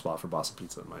have a soft spot for Boston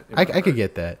Pizza. I could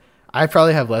get that. I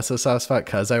probably have less of a soft spot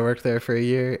because I worked there for a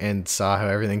year and saw how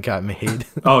everything got made.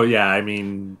 Oh, yeah. I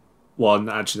mean, well,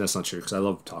 actually, that's not true because I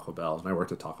love Taco Bell and I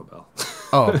worked at Taco Bell.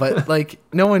 Oh, but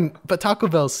but Taco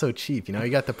Bell's so cheap. You know,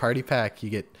 you got the party pack, you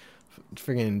get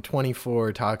friggin'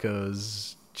 24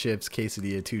 tacos, chips,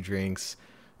 quesadilla, 2 drinks,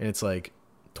 and it's like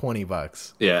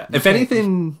 $20. Yeah. If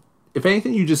anything,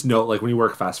 you just know, like when you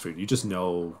work fast food, you just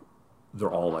know they're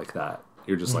all like that.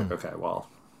 You're just like, okay, well,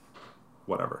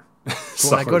 whatever.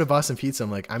 When I go to Boston Pizza,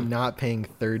 I'm like, I'm not paying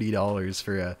 $30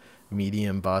 for a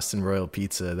medium Boston Royal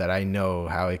pizza that I know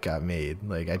how it got made.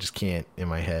 Like, I just can't in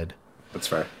my head. That's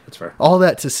fair. All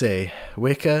that to say,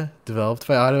 Wicca, developed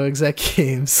by Auto Exec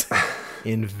Games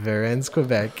in Varennes,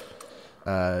 Quebec.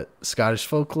 Scottish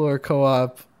folklore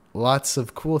co-op. Lots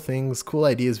of cool things, cool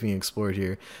ideas being explored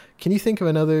here. Can you think of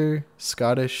another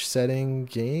Scottish setting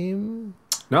game?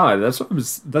 No, that's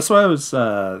what I was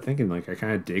thinking. Like, I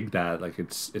kind of dig that. Like,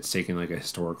 it's taking like a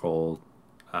historical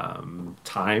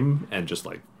time and just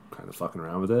like kind of fucking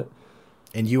around with it.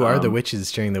 And you are the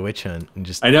witches during the witch hunt, and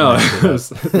just I know.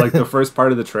 Like the first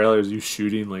part of the trailer is you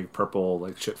shooting like purple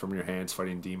like shit from your hands,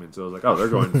 fighting demons. So I was like, oh, they're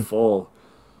going full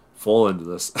into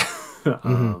this.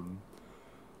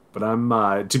 But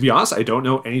I'm to be honest, I don't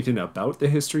know anything about the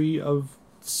history of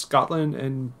Scotland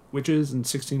and witches in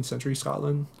 16th century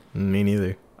Scotland. Me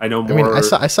neither. I know more. I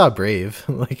mean, I saw Brave.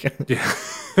 Like, yeah,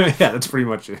 that's pretty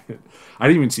much it. I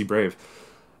didn't even see Brave.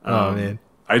 Oh man,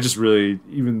 I just really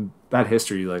even that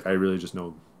history. Like, I really just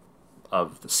know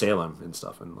of the Salem and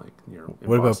stuff, and like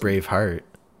what about Braveheart?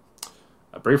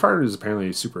 Braveheart is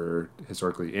apparently super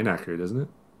historically inaccurate, isn't it?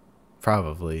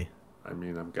 Probably. I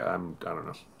mean, I don't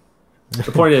know.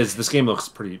 The point is, this game looks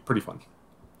pretty fun.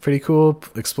 Pretty cool,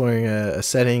 exploring a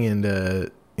setting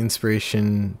and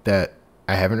inspiration that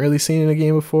I haven't really seen in a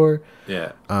game before.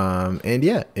 Yeah. And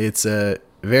yeah, it's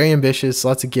very ambitious.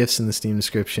 Lots of gifts in the Steam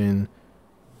description.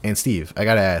 And Steve, I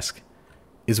gotta ask,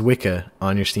 is Wicca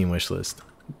on your Steam wish list?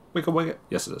 Wicca.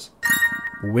 Yes, it is.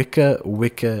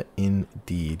 Wicca,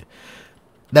 indeed.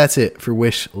 That's it for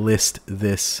wish list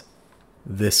this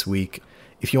week.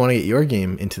 If you want to get your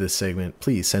game into this segment,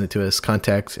 please send it to us.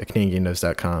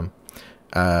 contact@canadiangamedevs.com.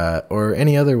 Or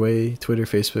any other way, Twitter,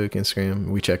 Facebook,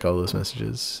 Instagram. We check all those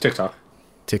messages.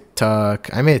 TikTok.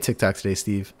 I made a TikTok today,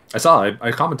 Steve. I saw.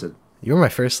 I commented. You were my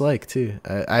first like too.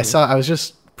 I saw. I was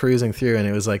just perusing through, and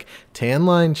it was like tan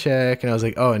line check, and I was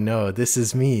like, oh no, this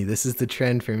is me. This is the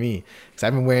trend for me because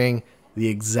I've been wearing the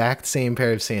exact same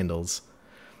pair of sandals.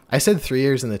 I said 3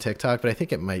 years in the TikTok, but I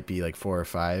think it might be like 4 or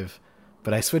 5.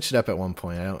 But I switched it up at one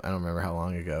point. I don't remember how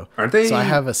long ago. Aren't they? So I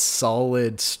have a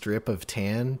solid strip of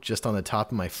tan just on the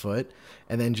top of my foot,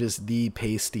 and then just the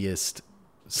pastiest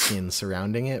skin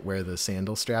surrounding it where the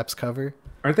sandal straps cover.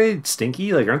 Aren't they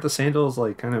stinky? Like, aren't the sandals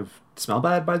like kind of smell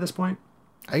bad by this point?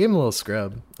 I give them a little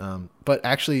scrub. But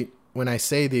actually, when I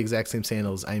say the exact same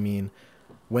sandals, I mean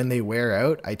when they wear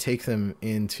out, I take them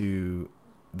into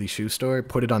the shoe store,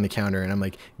 put it on the counter, and I'm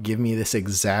like, give me this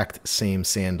exact same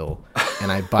sandal,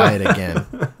 and I buy it again.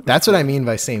 That's what I mean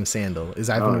by same sandal, is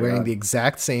I've been wearing the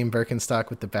exact same Birkenstock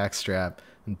with the back strap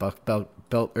and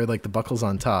belt or like the buckles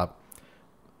on top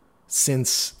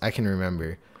since I can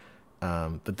remember.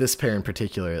 But this pair in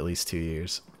particular, at least 2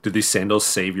 years. Did these sandals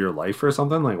save your life or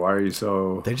something? Like, why are you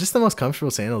so? They're just the most comfortable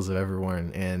sandals I've ever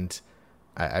worn, and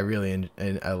I really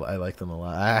and I like them a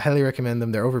lot. I highly recommend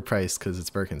them. They're overpriced because it's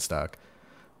Birkenstock,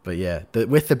 but yeah,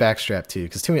 with the back strap too.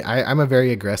 Because to me, I'm a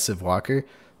very aggressive walker,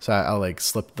 so I'll like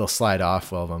slip. They'll slide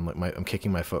off while I'm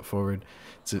kicking my foot forward.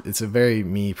 It's a very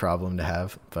me problem to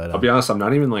have. But I'll be honest, I'm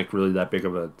not even like really that big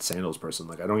of a sandals person.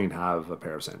 Like, I don't even have a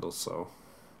pair of sandals. So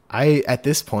I at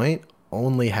this point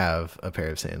only have a pair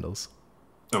of sandals.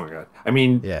 oh my god! I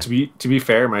mean, Yeah. to be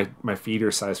fair, my feet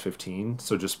are size 15,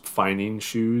 so just finding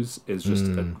shoes is just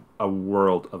a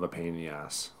world of a pain in the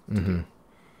ass.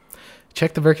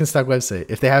 Check the Birkenstock website.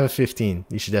 If they have a 15,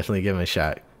 you should definitely give them a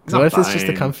shot. It's What not if it's just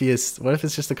the fine. comfiest? What if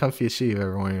it's just the comfiest shoe you've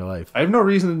ever worn in your life? I have no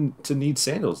reason to need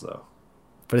sandals though.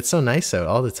 But it's so nice out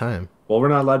all the time. Well, we're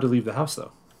not allowed to leave the house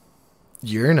though.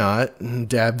 You're not.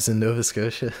 Dabs in Nova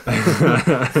Scotia.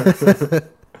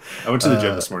 I went to the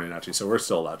gym this morning actually, so we're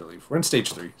still allowed to leave. We're in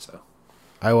stage 3, so.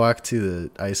 I walked to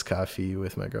the iced coffee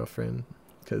with my girlfriend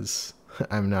because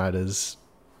I'm not as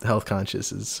health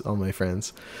conscious as all my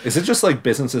friends. Is it just like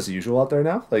business as usual out there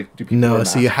now? Like, do people wear No,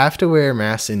 masks? so you have to wear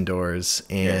masks indoors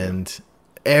and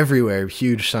everywhere,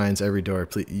 huge signs every door.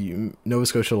 Nova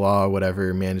Scotia law,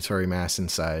 whatever, mandatory masks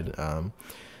inside,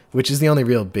 which is the only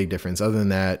real big difference. Other than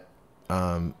that,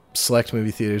 select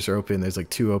movie theaters are open. There's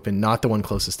like 2 open, not the one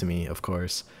closest to me, of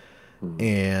course.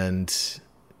 And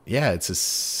yeah, it's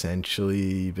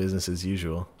essentially business as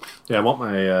usual. Yeah, I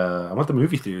want the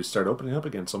movie theaters to start opening up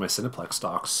again, so my Cineplex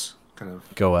stocks kind of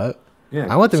Go up. yeah.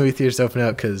 I want the movie theaters to open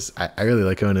up because I really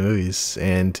like going to movies,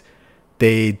 and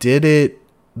they did it.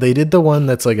 They did the one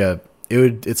that's like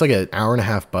it's like an hour and a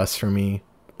half bus for me,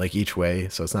 like each way,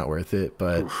 so it's not worth it.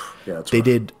 But Yeah, that's they rough.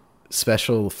 did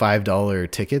special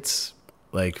 $5 tickets,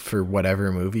 like for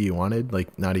whatever movie you wanted,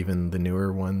 like not even the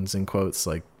newer ones in quotes,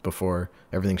 like before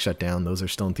everything shut down. Those are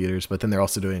still in theaters, but then they're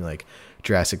also doing like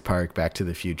Jurassic Park, Back to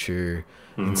the Future,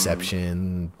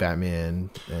 Inception, Batman,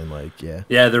 and like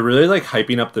Yeah, they're really like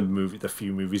hyping up the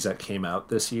few movies that came out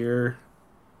this year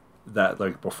that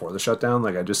like before the shutdown.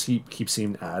 Like I just keep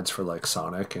seeing ads for like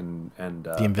Sonic and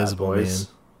The Invisible Bad Boys.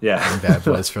 Man. Yeah. and Bad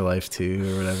Boys for Life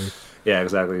 2 or whatever. Yeah,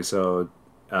 exactly. So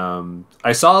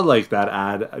I saw like that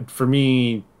ad. For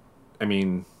me, I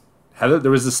mean, there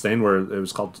was this thing where it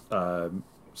was called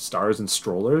Stars and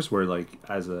Strollers, where like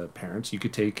as a parent you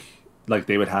could take, like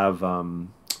they would have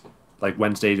like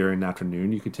Wednesday during the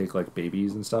afternoon you could take like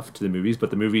babies and stuff to the movies, but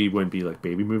the movie wouldn't be like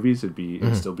baby movies,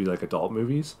 it'd still be like adult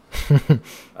movies.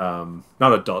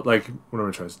 Not adult, like what am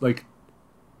I trying to, like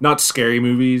not scary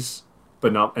movies,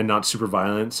 but not super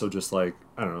violent, so just like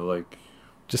I don't know, like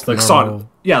Just like normal- Sonic.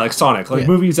 Yeah, like Sonic. Like Yeah.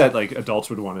 movies that like adults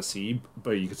would want to see,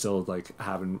 but you could still like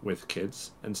have them with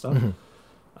kids and stuff.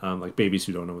 Like babies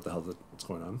who don't know what the hell what's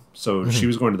going on. So she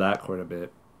was going to that quite a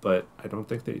bit, but I don't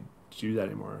think they do that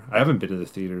anymore. I haven't been to the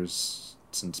theaters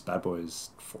since Bad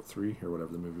Boys 3 or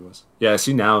whatever the movie was. Yeah, I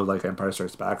see now like Empire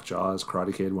Strikes Back, Jaws,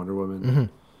 Karate Kid, Wonder Woman.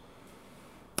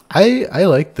 I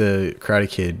like the Karate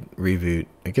Kid reboot.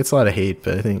 It gets a lot of hate,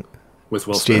 but I think With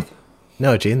Will Jade- Smith.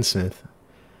 no, Jaden Smith.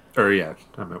 Or yeah,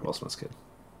 I meant Will Smith's kid.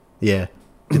 Yeah,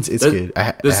 it's This, good.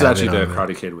 this is have actually it the on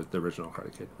Karate Kid with the original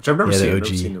Karate Kid, which I've never Yeah, the seen. I've OG.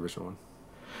 never seen the original one.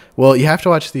 Well, you have to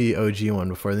watch the OG one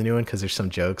before the new one because there's some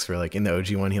jokes where, like, in the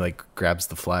OG one, he like grabs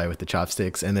the fly with the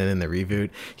chopsticks, and then in the reboot,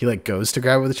 he like goes to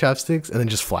grab it with the chopsticks and then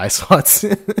just fly swats.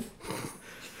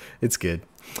 It's good.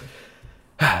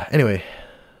 Anyway,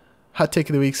 hot take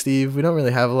of the week, Steve. We don't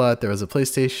really have a lot. There was a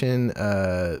PlayStation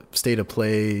State of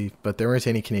Play, but there weren't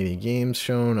any Canadian games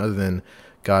shown other than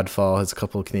Godfall has a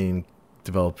couple of Canadian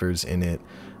developers in it.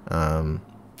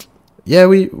 Yeah,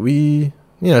 we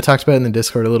talked about it in the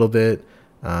Discord a little bit.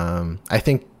 I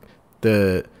think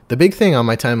the big thing on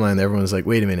my timeline, everyone was like,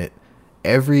 wait a minute,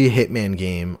 every Hitman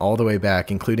game all the way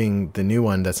back, including the new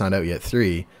one that's not out yet,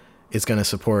 3, is going to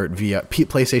support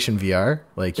PlayStation VR.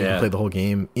 Like you can play the whole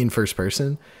game in first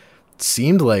person. It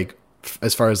seemed like,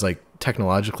 as far as like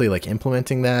technologically, like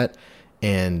implementing that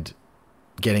and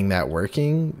getting that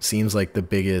working seems like the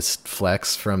biggest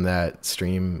flex from that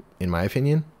stream, in my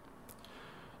opinion.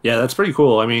 Yeah, that's pretty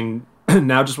cool. I mean,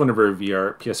 now just whenever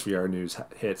PSVR news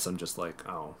hits, I'm just like,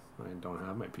 oh, I don't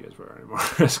have my PSVR anymore.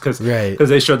 Because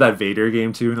they showed that Vader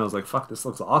game too, and I was like, fuck, this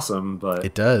looks awesome, but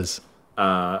It does.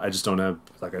 I just don't have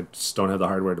the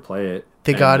hardware to play it.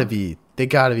 They And, gotta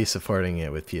be supporting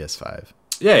it with PS5.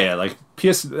 Yeah, like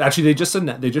Actually, they just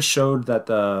showed that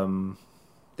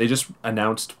they just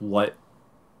announced what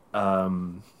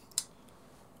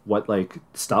like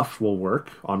stuff will work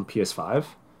on PS5,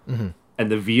 and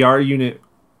the VR unit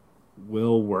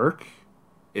will work,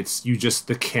 it's you just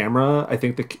the camera. I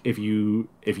think if you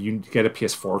get a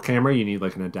PS4 camera, you need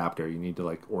like an adapter. You need to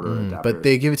like order an adapter. But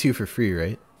they give it to you for free,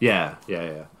 right? Yeah.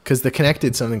 Because the Kinect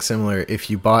did something similar. If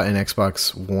you bought an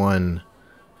Xbox One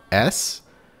S,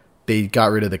 they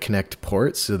got rid of the Kinect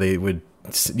port, so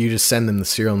you just send them the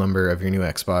serial number of your new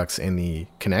Xbox and the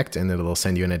Kinect, and it'll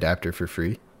send you an adapter for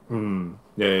free.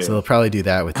 Yeah. So they'll probably do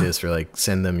that with this, for like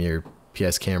send them your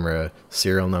PS camera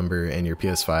serial number and your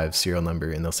PS5 serial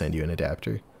number, and they'll send you an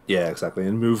adapter. Yeah, exactly.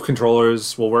 And Move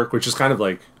controllers will work, which is kind of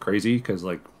like crazy because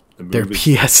like the Move They're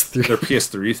PS3. They're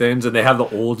PS3 things, and they have the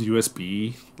old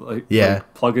USB like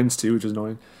plugins too, which is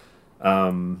annoying.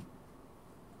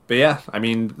 But yeah, I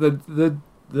mean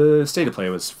the state of play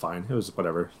was fine. It was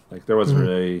whatever. Like there wasn't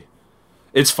really.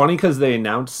 It's funny because they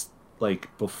announced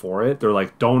like before it, they're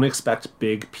like, don't expect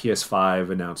big PS5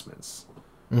 announcements.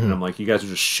 And I'm like, you guys are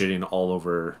just shitting all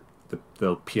over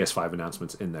the PS5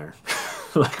 announcements in there.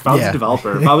 Like if I was a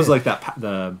developer, if I was like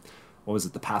what was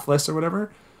it, the Pathless or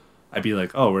whatever, I'd be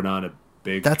like, oh, we're not a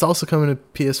big. That's also coming to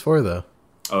PS4 though.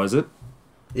 Oh, is it?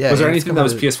 Yeah. Was there anything that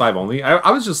was PS5 only?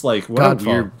 I was just like, what Godfall. a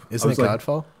weird. Isn't it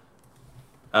Godfall?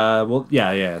 Well,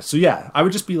 yeah. So yeah, I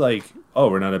would just be like, oh,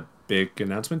 we're not a big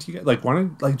announcement. You get like, why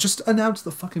don't like just announce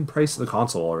the fucking price of the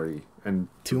console already and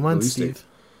 2 months, Steve.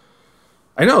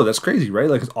 I know, that's crazy, right?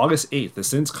 Like it's August 8th.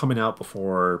 This thing's coming out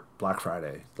before Black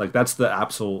Friday. Like that's the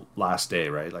absolute last day,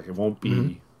 right? Like it won't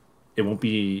be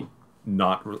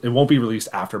released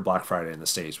after Black Friday in the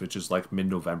States, which is like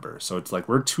mid-November. So it's like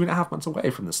we're 2.5 months away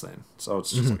from this thing. So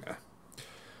it's just like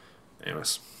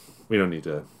anyways, we don't need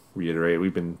to reiterate.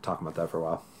 We've been talking about that for a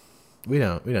while. We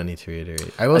don't need to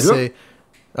reiterate. I will say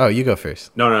oh, you go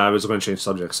first. No, I was going to change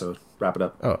subject, so wrap it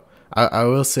up. Oh, I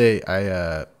will say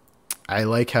I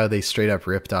like how they straight up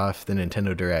ripped off the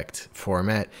Nintendo Direct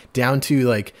format down to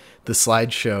like the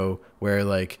slideshow where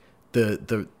like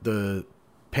the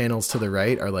panels to the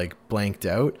right are like blanked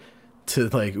out to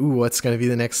like, ooh, what's going to be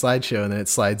the next slideshow? And then it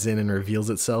slides in and reveals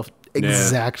itself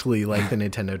exactly like the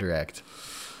Nintendo Direct.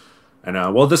 I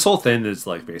know. Well, this whole thing is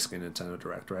like basically Nintendo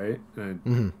Direct, right?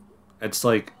 And it's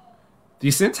like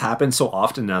these things happen so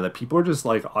often now that people are just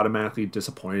like automatically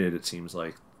disappointed. It seems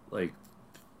like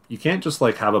you can't just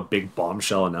like have a big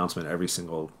bombshell announcement every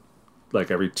 2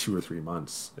 or 3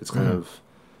 months. It's kind of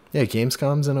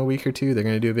Gamescom's in a week or two. They're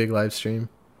gonna do a big live stream.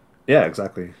 Yeah,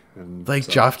 exactly. And like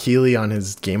Geoff Keighley on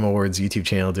his Game Awards YouTube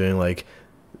channel doing like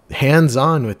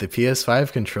hands-on with the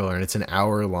PS5 controller, and it's an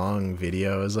hour-long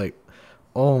video. I was like,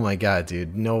 oh my god,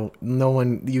 dude! No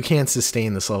one, you can't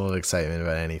sustain this level of excitement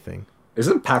about anything.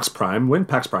 Isn't PAX Prime? When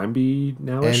PAX Prime be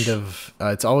now?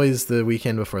 It's always the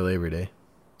weekend before Labor Day.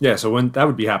 Yeah, so when that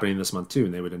would be happening this month too,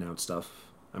 and they would announce stuff.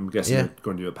 I'm guessing they're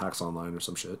going to do a PAX Online or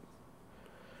some shit.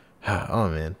 Oh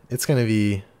man, it's gonna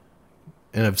be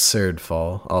an absurd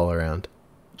fall all around.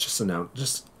 Just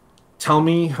tell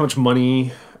me how much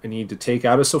money I need to take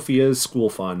out of Sophia's school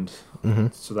fund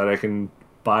so that I can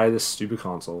buy this stupid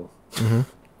console.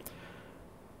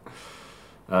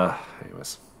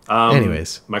 Anyways,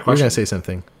 my question. You're gonna say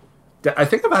something. I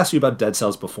think I've asked you about Dead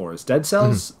Cells before. Is Dead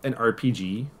Cells an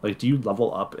RPG? Like, do you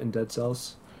level up in Dead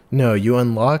Cells? No, you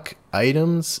unlock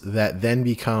items that then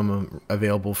become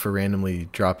available for randomly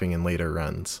dropping in later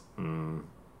runs.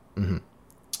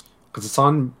 Because it's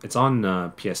on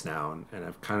PS Now, and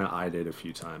I've kind of eyed it a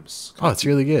few times. Oh, it's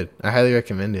really good. I highly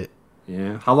recommend it.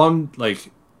 Yeah. How long? Like,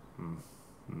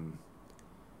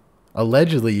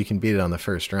 allegedly you can beat it on the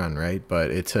first run, right?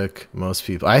 But it took most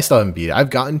people. I still haven't beat it.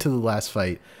 I've gotten to the last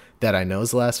fight that I know is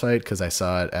the last fight because I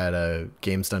saw it at a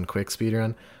Games Done Quick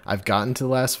speedrun. I've gotten to the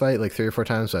last fight like 3 or 4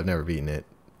 times, but I've never beaten it.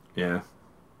 Yeah.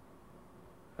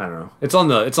 I don't know.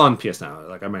 It's on PS Now.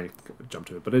 Like I might jump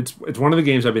to it, but it's one of the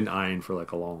games I've been eyeing for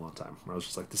like a long time. Where I was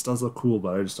just like, this does look cool,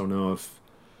 but I just don't know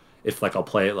if like I'll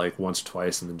play it like once or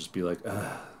twice and then just be like,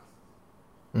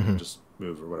 just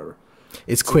move or whatever.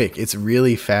 It's quick. It's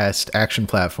really fast action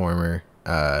platformer.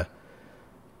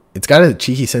 It's got a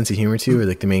cheeky sense of humor too, where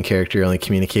like the main character only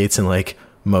communicates in like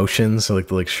motions, so like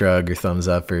the like shrug or thumbs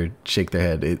up or shake their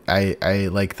head. I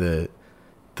like the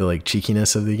like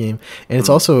cheekiness of the game, and it's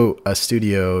also a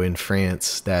studio in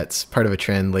France that's part of a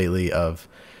trend lately of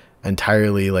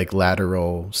entirely like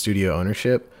lateral studio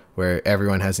ownership, where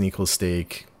everyone has an equal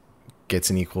stake, gets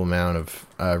an equal amount of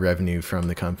revenue from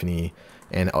the company,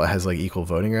 and has like equal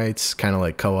voting rights, kind of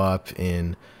like Co-op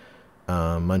in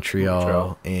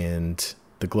Montreal and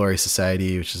the Glory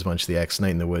Society, which is a bunch of the X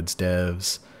Night in the Woods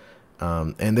devs.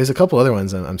 And there's a couple other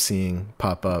ones I'm seeing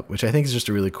pop up, which I think is just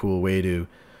a really cool way to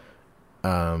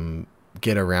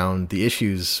get around the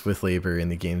issues with labor in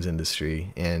the games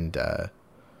industry, and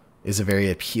is a very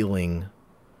appealing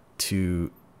to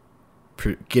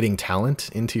getting talent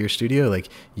into your studio, like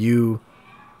you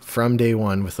from day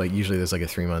one with like usually there's like a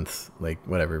 3-month like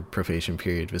whatever probation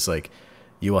period. It's like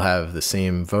you will have the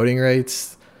same voting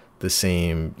rights, the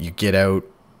same, you get out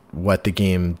what the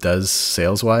game does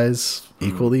sales wise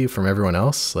equally from everyone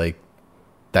else. Like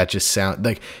that just sound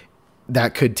like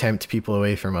that could tempt people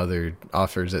away from other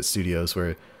offers at studios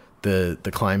where the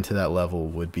climb to that level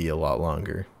would be a lot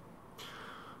longer.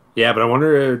 Yeah, but I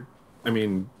wonder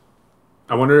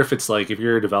if it's like if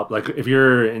you're a developer, like if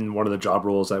you're in one of the job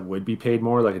roles that would be paid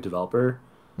more, like a developer,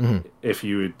 if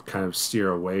you would kind of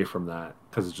steer away from that,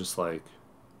 because it's just like,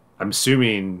 I'm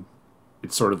assuming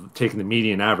it's sort of taking the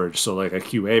median average. So like a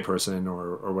QA person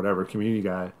or whatever community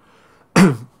guy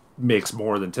makes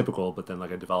more than typical, but then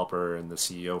like a developer and the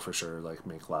CEO for sure like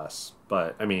make less.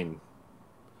 But I mean,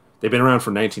 they've been around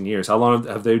for 19 years. How long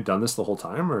have they done this the whole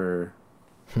time? Or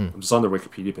I'm just on their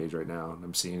Wikipedia page right now and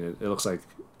I'm seeing it. It looks like,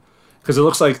 because it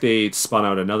looks like they spun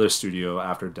out another studio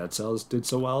after Dead Cells did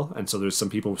so well, and so there's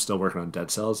some people still working on Dead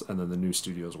Cells, and then the new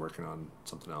studio is working on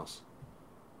something else.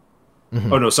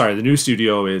 Oh no, sorry, the new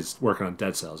studio is working on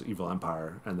Dead Cells, Evil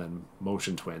Empire, and then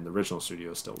Motion Twin, the original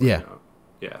studio, is still working on.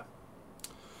 Yeah.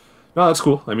 No, that's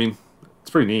cool. I mean,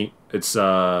 it's pretty neat. It's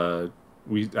and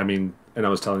I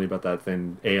was telling you about that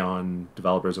thing, Aeon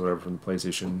developers or whatever from the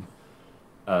PlayStation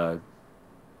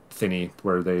thingy,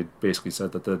 where they basically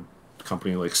said that the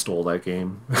company like stole that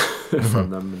game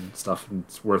from them and stuff, and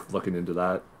it's worth looking into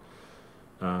that.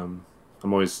 I'm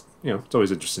always, it's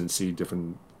always interesting to see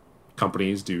different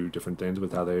companies do different things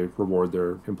with how they reward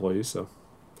their employees. So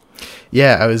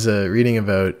yeah, I was reading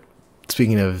about,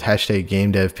 speaking of hashtag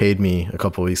game dev paid me a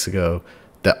couple weeks ago,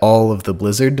 that all of the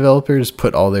Blizzard developers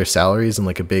put all their salaries in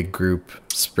like a big group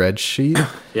spreadsheet.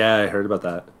 Yeah, I heard about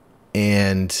that.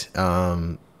 And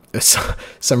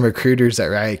some recruiters at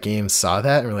Riot Games saw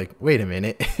that and were like, wait a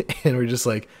minute. And we're just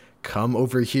like, come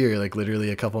over here, like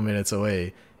literally a couple minutes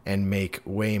away, and make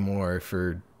way more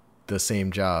for the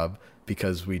same job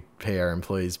because we pay our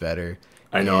employees better.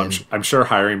 I know. I'm sure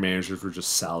hiring managers were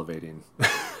just salivating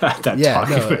at that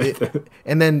document.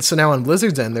 And then so now on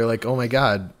Blizzard's end, they're like, oh my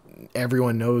God,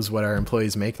 everyone knows what our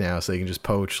employees make now, so they can just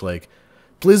poach like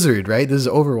Blizzard, right? This is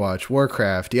Overwatch,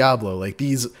 Warcraft, Diablo. Like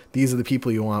these are the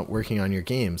people you want working on your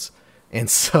games. And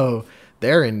so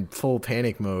they're in full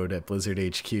panic mode at Blizzard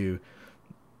HQ,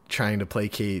 trying to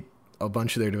placate a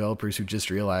bunch of their developers who just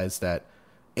realized that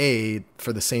A,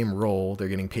 for the same role, they're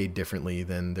getting paid differently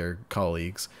than their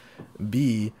colleagues.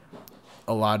 B,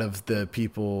 a lot of the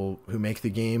people who make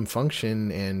the game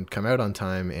function and come out on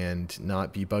time and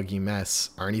not be buggy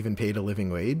mess aren't even paid a living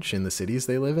wage in the cities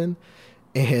they live in.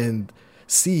 And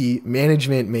C,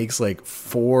 management makes like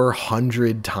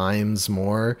 400 times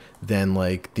more than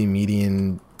like the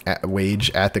median wage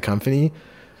at the company.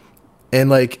 And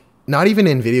like, not even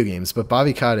in video games, but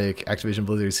Bobby Kotick, Activision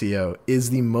Blizzard CEO, is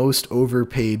the most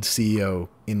overpaid CEO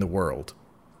in the world.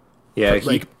 Yeah.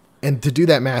 And to do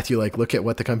that math, you like look at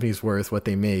what the company's worth, what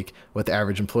they make, what the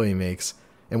average employee makes,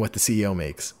 and what the CEO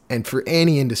makes. And for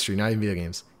any industry, not even video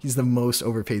games, he's the most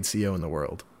overpaid CEO in the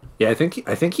world. Yeah, I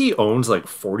think he owns like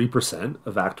 40%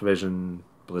 of Activision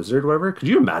Blizzard, whatever. Could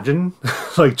you imagine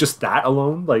like just that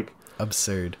alone? Like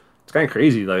absurd. It's kind of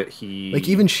crazy. Like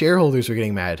even shareholders were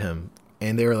getting mad at him,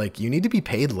 and they were like, "You need to be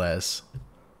paid less."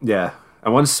 Yeah,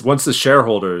 and once the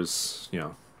shareholders,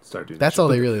 start doing that's all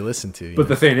they really listen to. But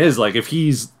the thing is, like, if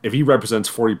he represents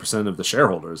 40% of the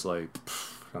shareholders, like,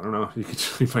 I don't know,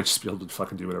 he might just be able to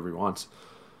fucking do whatever he wants.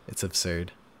 It's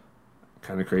absurd.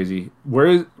 Kind of crazy.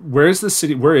 Where is the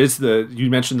city? Where is the?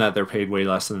 You mentioned that they're paid way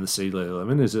less than the city they live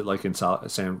in. Is it like in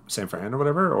San Fran or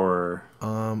whatever? Or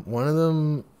one of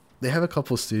them, they have a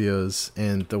couple studios,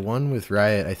 and the one with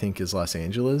Riot, I think, is Los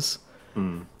Angeles.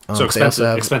 So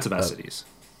expensive as cities.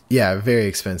 Yeah, very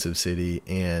expensive city,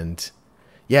 and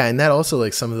that also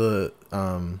like some of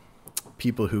the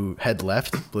people who had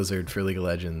left Blizzard for League of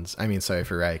Legends.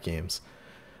 For Riot Games.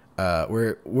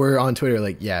 We're on Twitter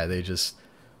like, yeah, they just.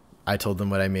 I told them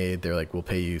what I made. They're like, we'll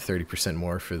pay you 30%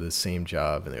 more for the same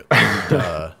job. And they're like,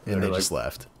 duh. And they like, just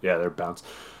left. Yeah, they're bounced.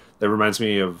 That reminds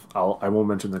me of, I won't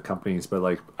mention the companies, but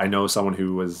like, I know someone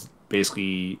who was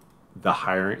basically a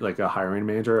hiring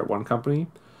manager at one company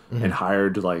and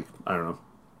hired like, I don't know,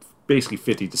 basically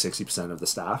 50 to 60% of the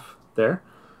staff there.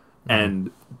 And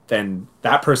then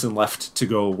that person left to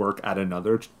go work at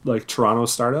another like Toronto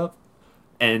startup.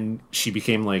 And she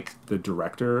became like the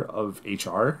director of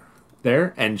HR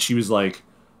there, and she was like,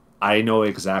 I know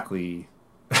exactly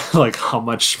like how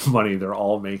much money they're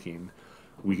all making.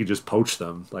 We could just poach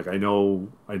them. Like I know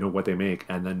what they make.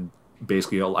 And then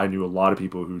basically I knew a lot of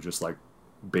people who just like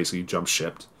basically jumped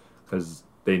shipped because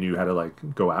they knew how to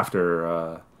like go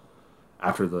after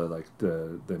after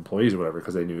the employees or whatever,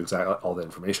 because they knew exactly all the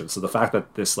information. So the fact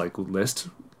that this like list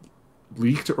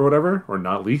leaked or whatever, or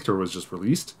not leaked, or was just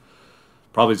released,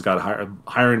 probably has got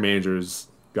hiring managers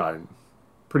gotten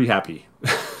pretty happy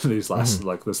this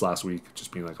last week,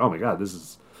 just being like, oh my god,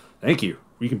 thank you,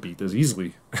 we can beat this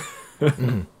easily.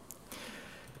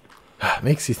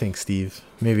 Makes you think, Steve.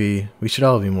 Maybe we should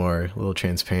all be a little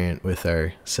transparent with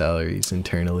our salaries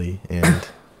internally. And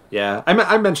yeah,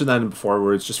 I mentioned that before,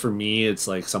 where it's just, for me, it's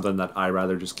like something that I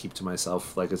rather just keep to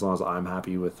myself. Like, as long as I'm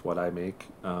happy with what I make.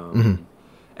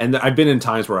 And I've been in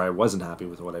times where I wasn't happy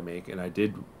with what I make, and I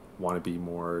did want to be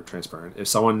more transparent. If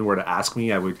someone were to ask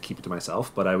me, I would keep it to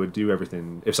myself, but I would do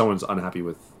everything. If someone's unhappy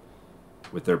with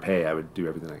their pay, I would do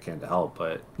everything I can to help.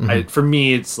 But for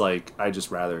me, it's like, I just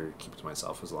rather keep it to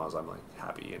myself, as long as I'm like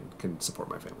happy and can support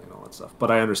my family and all that stuff. But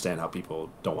I understand how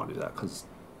people don't want to do that, because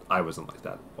I wasn't like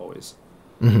that always.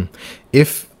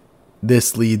 If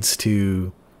this leads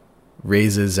to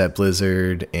raises at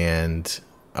Blizzard and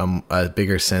a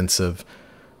bigger sense of,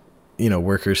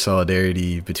 worker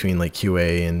solidarity between like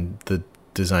QA and the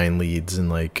design leads and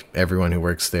like everyone who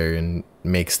works there and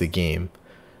makes the game,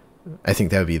 I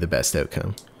think that would be the best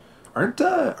outcome. Aren't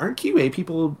QA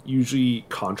people usually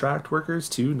contract workers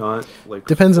too? Not like,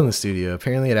 depends on the studio.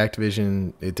 Apparently at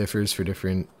Activision it differs for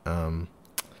different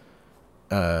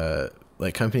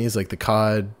like companies. Like the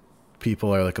COD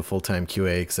people are like a full-time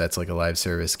QA, because that's like a live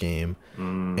service game.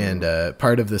 And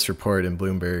part of this report in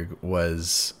Bloomberg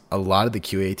was a lot of the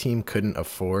QA team couldn't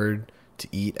afford to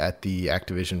eat at the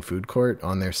Activision food court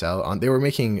on their salary. They were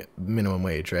making minimum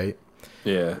wage, right?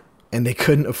 Yeah. And they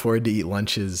couldn't afford to eat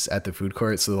lunches at the food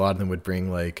court, so a lot of them would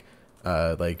bring like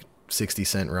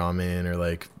 60-cent ramen or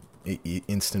like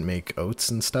instant make oats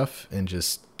and stuff, and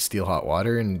just steal hot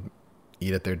water and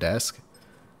eat at their desk.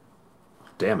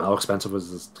 Damn, how expensive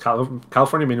was this?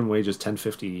 California minimum wage is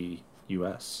 $10.50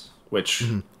 US, which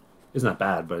isn't that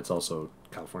bad, but it's also,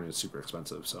 California is super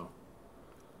expensive. So,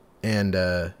 and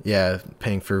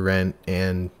paying for rent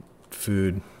and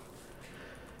food.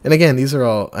 And again, these are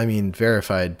all,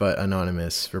 verified but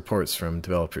anonymous reports from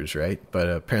developers, right? But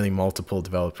apparently multiple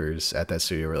developers at that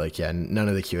studio were like, yeah, none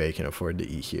of the QA can afford to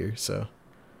eat here. So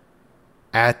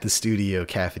at the studio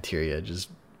cafeteria just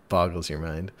boggles your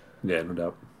mind. Yeah, no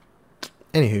doubt.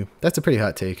 Anywho, that's a pretty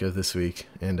hot take of this week.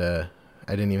 And I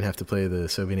didn't even have to play the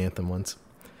Soviet anthem once.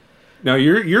 No,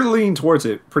 you're leaning towards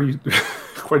it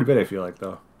quite a bit, I feel like,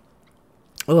 though.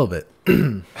 A little bit.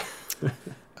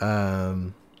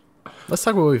 Let's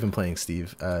talk about what we've been playing,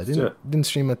 Steve. Didn't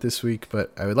stream it this week,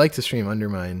 but I would like to stream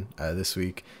Undermine this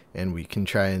week, and we can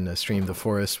try and stream The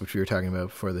Forest, which we were talking about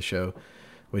before the show,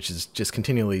 which is just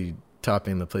continually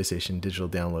topping the PlayStation digital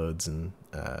downloads, and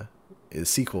a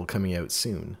sequel coming out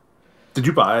soon. Did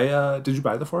you buy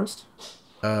The Forest?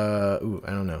 I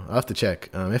don't know. I'll have to check.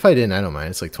 If I didn't, I don't mind.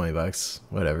 It's like $20,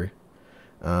 whatever.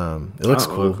 It looks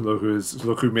cool.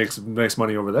 Look who makes nice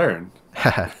money over there.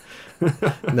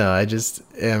 No, I just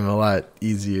am a lot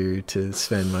easier to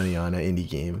spend money on an indie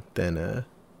game than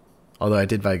although I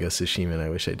did buy Ghost of Tsushima and I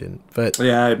wish I didn't. But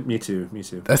yeah, me too.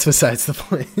 That's besides the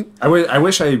point. I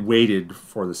wish I waited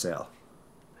for the sale.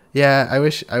 Yeah, I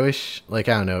wish like,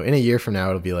 I don't know, in a year from now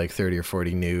it'll be like 30 or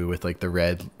 40 new with like the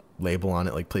red label on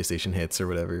it, like PlayStation Hits or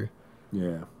whatever.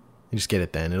 Yeah. You just get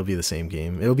it then. It'll be the same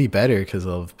game. It'll be better because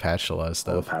they'll have patched a lot of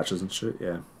stuff. All the patches and shit,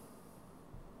 yeah.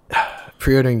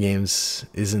 Pre-ordering games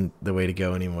isn't the way to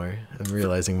go anymore. I'm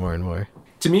realizing more and more.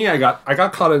 To me, I got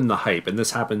caught in the hype, and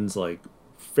this happens like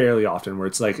fairly often, where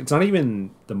it's like, it's not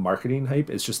even the marketing hype,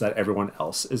 it's just that everyone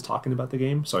else is talking about the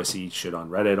game. So I see shit on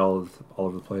Reddit all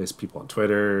over the place, people on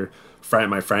Twitter.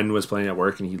 My friend was playing at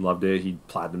work and he loved it. He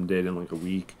platinumed it in like a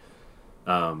week.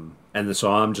 And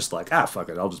so I'm just like, fuck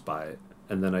it, I'll just buy it.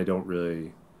 And then I don't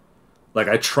really, like,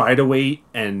 I try to wait,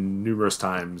 and numerous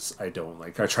times I don't.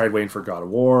 Like, I tried waiting for God of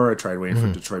War, I tried waiting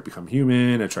for Detroit Become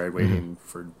Human, I tried waiting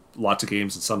for lots of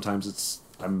games, and sometimes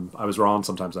I was wrong,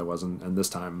 sometimes I wasn't. And this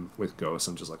time with Ghost,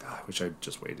 I'm just like, I wish I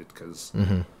just waited, because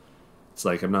it's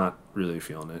like, I'm not really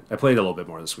feeling it. I played a little bit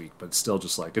more this week, but still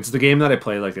just like, it's the game that I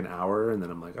play like an hour, and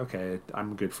then I'm like, okay,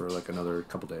 I'm good for like another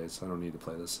couple days. I don't need to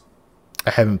play this. I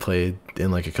haven't played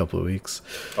in like a couple of weeks.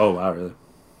 Oh, wow, really?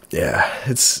 Yeah,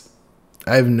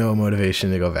 I have no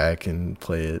motivation to go back and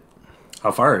play it.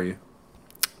 How far are you?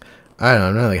 I don't know,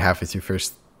 I'm not like halfway through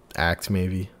first act,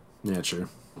 maybe. Yeah, sure.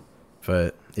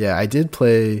 But yeah, I did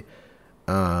play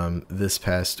this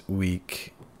past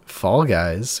week Fall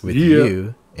Guys with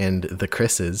you and the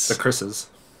Chris's. The Chris's.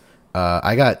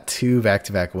 I got 2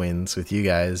 back-to-back wins with you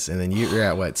guys, and then you're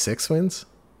at what, 6 wins?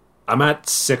 I'm at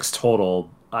 6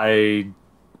 total. I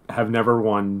have never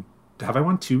won have I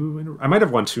won two in a row? I might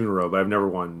have won two in a row, but I've never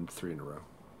won three in a row.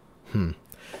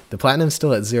 The platinum's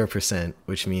still at 0%,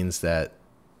 which means that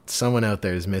someone out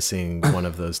there is missing one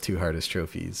of those two hardest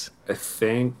trophies. I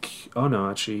think. Oh no,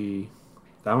 actually,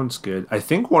 that one's good. I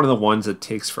think one of the ones that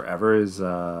takes forever is.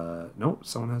 No,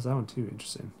 someone has that one too.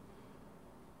 Interesting.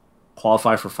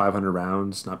 Qualify for 500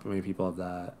 rounds. Not many people have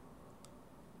that.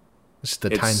 It's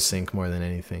the time sink more than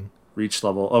anything. Reach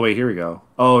level. Oh wait, here we go.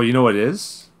 Oh, you know what it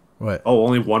is? What? Oh,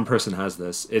 only one person has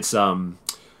this. It's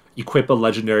equip a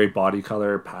legendary body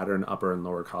color, pattern, upper and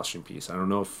lower costume piece. I don't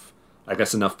know if I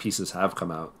guess enough pieces have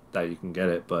come out that you can get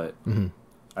it, but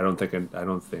I don't think I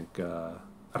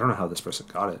don't know how this person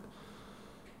got it.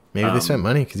 Maybe they spent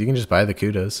money because you can just buy the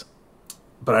kudos.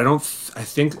 But I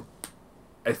think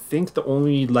the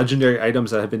only legendary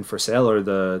items that have been for sale are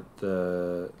the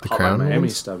Hotline crown Miami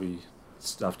ones?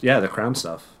 stuff. Yeah, the crown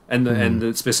stuff,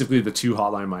 and specifically the two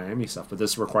Hotline Miami stuff. But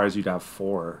this requires you to have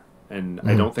 4, and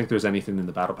I don't think there's anything in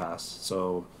the battle pass.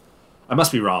 So I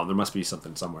must be wrong. There must be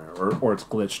something somewhere, or it's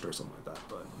glitched or something like that.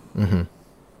 But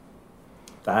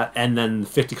that, and then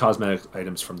 50 cosmetic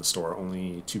items from the store.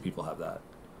 Only 2 people have that.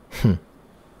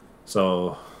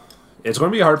 So it's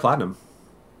going to be a hard platinum.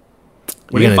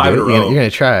 You're gonna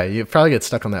try. You probably get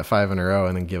stuck on that 5 in a row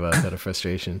and then give up out of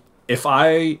frustration. If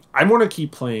I'm going to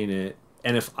keep playing it,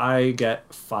 and if I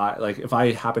get 5, like if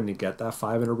I happen to get that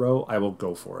 5 in a row, I will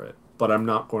go for it. But I'm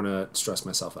not going to stress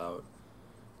myself out.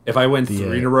 If I win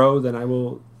 3 in a row, then I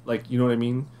will, like, you know what I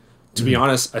mean? To be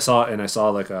honest, I saw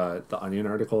like the Onion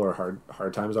article or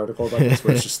Hard Times article about this,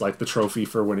 where it's just like the trophy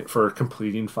for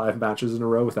completing 5 matches in a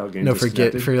row without getting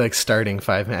disconnected. for like starting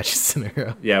 5 matches in a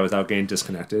row. Yeah, without getting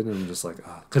disconnected, and I'm just like,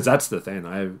 because that's the thing.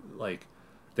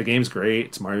 The game's great.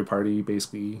 It's Mario Party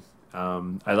basically. I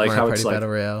like Mario how Party it's like Battle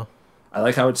Royale. I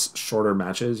like how it's shorter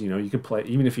matches. You know, you can play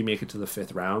even if you make it to the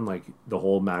 5th round. Like the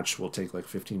whole match will take like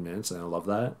 15 minutes, and I love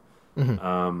that.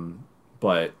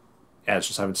 But yeah, it's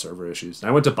just having server issues. And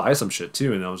I went to buy some shit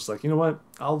too, and I was like, you know what?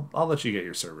 I'll let you get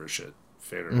your server shit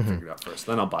figured out first.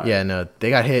 Then I'll buy it. Yeah, no, they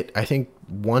got hit. I think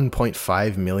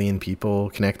 1.5 million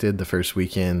people connected the first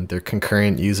weekend. Their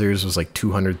concurrent users was like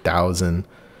 200,000.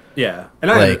 Yeah, and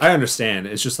I understand.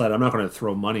 It's just that I'm not going to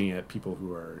throw money at people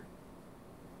who are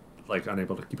like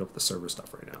unable to keep up with the server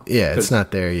stuff right now. Yeah, it's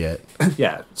not there yet.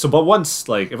 Yeah. So, but once,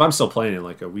 like, if I'm still playing in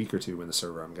like a week or two when the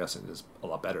server, I'm guessing, is a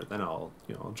lot better, then I'll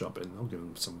jump in. I'll give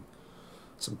them some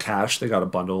cash. They got a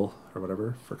bundle or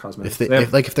whatever for cosmetics.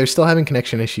 If they're still having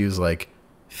connection issues like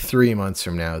 3 months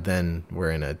from now, then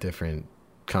we're in a different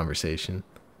conversation.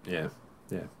 Yeah.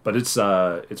 But it's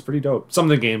pretty dope. Some of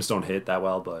the games don't hit that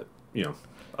well, but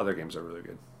other games are really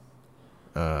good.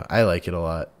 I like it a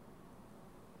lot.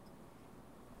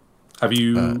 Have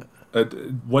you?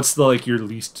 What's your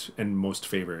least and most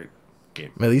favorite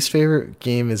game? My least favorite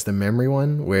game is the memory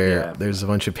one, where there's a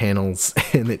bunch of panels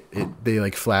and they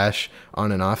like flash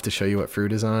on and off to show you what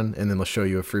fruit is on, and then they'll show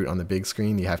you a fruit on the big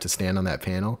screen. You have to stand on that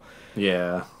panel.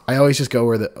 Yeah. I always just go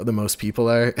where the most people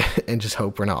are and just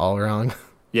hope we're not all wrong.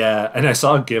 Yeah, and I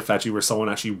saw a GIF actually where someone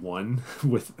actually won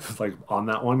with like on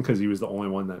that one because he was the only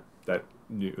one that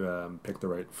picked the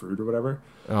right fruit or whatever.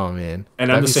 Oh man,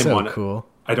 and I'm the same one. Cool.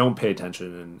 I don't pay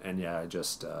attention, and yeah, I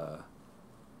just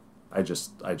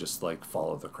like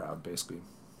follow the crowd basically.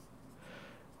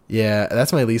 Yeah,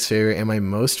 that's my least favorite, and my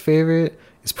most favorite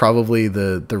is probably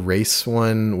the race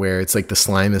one where it's like the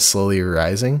slime is slowly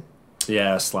rising.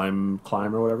 Yeah, slime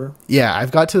climb or whatever. Yeah,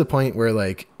 I've got to the point where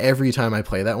like every time I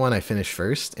play that one, I finish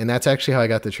first, and that's actually how I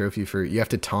got the trophy for. You have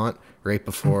to taunt right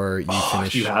before you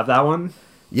finish. You have that one?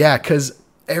 Yeah, because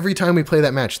every time we play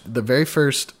that match, the very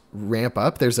first ramp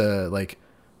up, there's a like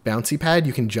bouncy pad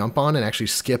you can jump on and actually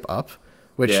skip up,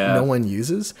 which no one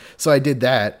uses. So I did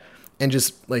that and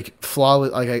just like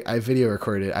flawless. Like I video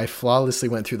recorded it. I flawlessly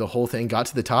went through the whole thing, got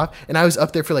to the top, and I was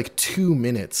up there for like 2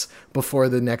 minutes before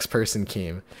the next person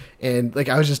came. And like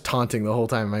I was just taunting the whole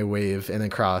time I wave and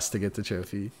then cross to get the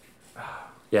trophy.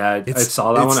 Yeah, I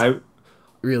saw that one.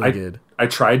 Really good. I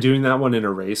tried doing that one in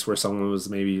a race where someone was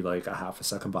maybe like a half a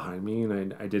second behind me,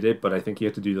 and I did it, but I think you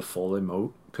have to do the full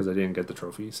emote because I didn't get the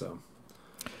trophy. So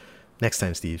next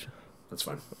time, Steve. That's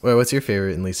fine. Well, what's your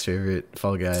favorite and least favorite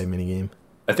Fall Guy minigame?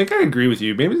 I think I agree with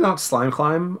you. Maybe not Slime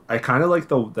Climb. I kind of like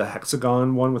the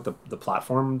hexagon one with the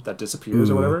platform that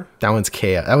disappears or whatever. That one's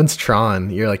chaos. That one's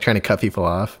Tron. You're like trying to cut people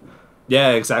off.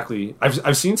 Yeah, exactly.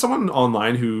 I've seen someone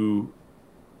online who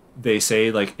they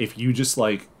say like if you just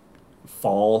like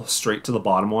fall straight to the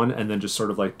bottom one and then just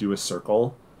sort of like do a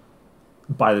circle,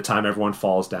 by the time everyone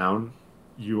falls down,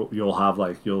 you'll have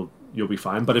like you'll be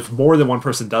fine. But if more than one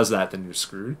person does that, then you're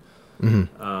screwed.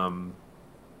 Mm-hmm.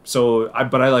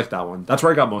 But I like that one. That's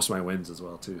where I got most of my wins as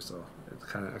well too. So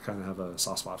I kind of have a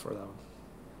soft spot for that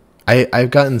one.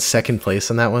 I've gotten second place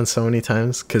on that one so many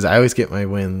times because I always get my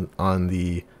win on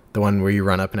the one where you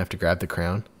run up and have to grab the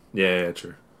crown. Yeah,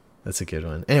 true. That's a good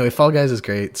one. Anyway, Fall Guys is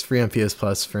great. It's free on PS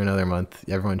Plus for another month.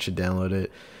 Everyone should download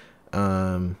it.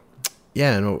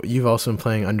 Yeah, and you've also been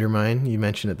playing Undermine. You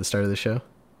mentioned at the start of the show.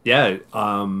 Yeah,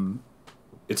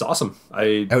 it's awesome.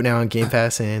 Out now on Game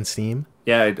Pass and Steam.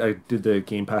 Yeah, I did the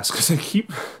Game Pass because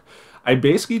I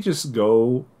basically just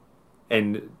go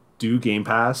and do Game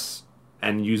Pass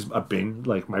and use a Bing,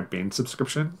 like my Bing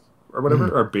subscription or whatever,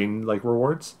 or Bing like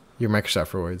rewards. Your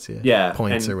Microsoft rewards, yeah. Yeah.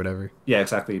 Points or whatever. Yeah,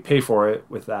 exactly. Pay for it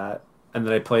with that. And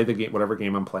then I play the game, whatever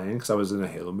game I'm playing, because I was in a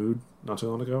Halo mood not too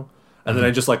long ago. And then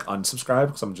I just like unsubscribe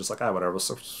because I'm just like, whatever, I'll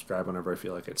subscribe whenever I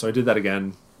feel like it. So I did that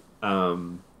again.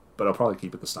 But I'll probably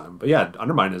keep it this time. But yeah,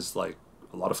 Undermine is like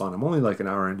a lot of fun. I'm only like an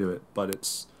hour into it, but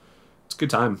it's a good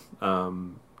time.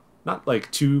 Not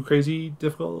like too crazy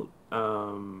difficult.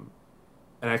 And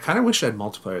I kind of wish I had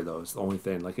multiplayer though. Is the only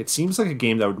thing. Like it seems like a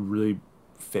game that would really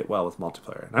fit well with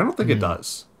multiplayer, and I don't think it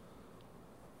does.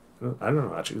 I don't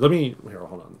know actually.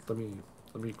 Hold on.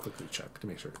 Let me quickly check to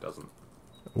make sure it doesn't.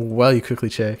 While you quickly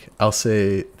check, I'll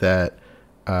say that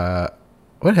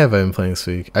what have I been playing this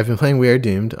week? I've been playing We Are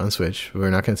Doomed on Switch. We're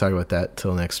not going to talk about that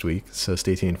till next week, so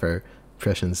stay tuned for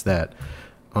impressions. That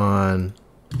on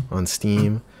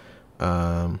Steam.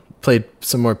 Played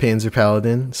some more Panzer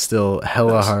Paladin. Still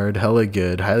hella hard, hella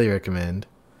good. Highly recommend.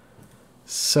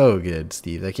 So good,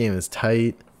 Steve. That game is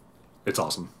tight. It's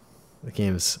awesome. The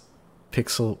game's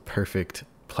pixel perfect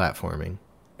platforming.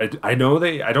 I know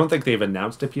I don't think they've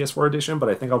announced a PS4 edition, but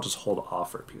I think I'll just hold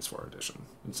off for a PS4 edition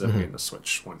instead of getting the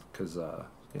Switch one. Because,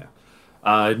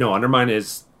 no, Undermine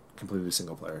is completely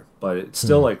single player, but it's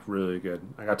still like really good.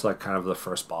 I got to like kind of the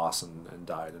first boss and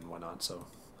died and whatnot. So,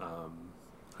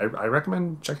 I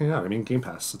recommend checking it out. I mean, Game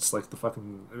Pass. It's like the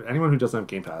fucking anyone who doesn't have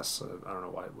Game Pass. I don't know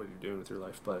what you're doing with your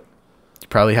life, but you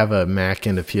probably have a Mac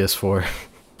and a PS4.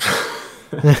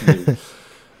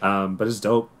 But it's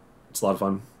dope. It's a lot of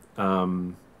fun.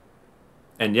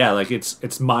 And yeah, like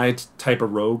it's my type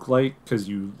of roguelike because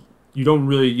you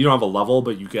don't have a level,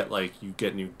 but you get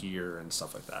new gear and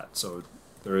stuff like that. So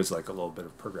there is like a little bit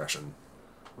of progression.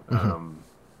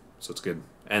 So it's good.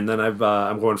 And then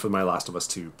I'm going for my Last of Us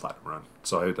 2 platinum run.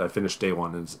 So I finished day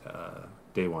one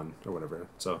or whatever.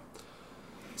 So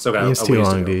game's too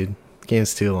long, dude.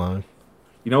 Game's too long.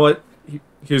 You know what?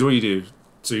 Here's what you do,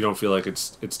 so you don't feel like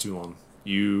it's too long.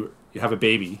 You have a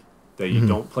baby that you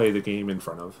don't play the game in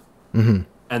front of,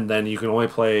 and then you can only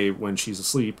play when she's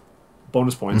asleep.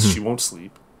 Bonus points, she won't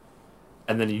sleep,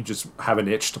 and then you just have an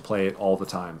itch to play it all the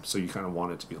time. So you kind of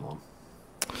want it to be long.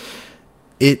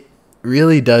 It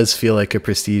really does feel like a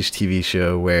prestige TV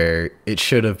show where it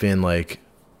should have been like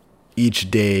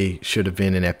each day should have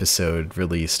been an episode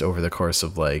released over the course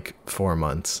of like 4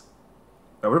 months.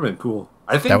 That would have been cool.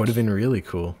 I think that would have been really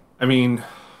cool. I mean,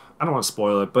 I don't want to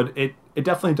spoil it, but it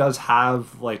definitely does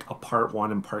have like a part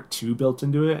 1 and part 2 built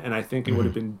into it, and I think it would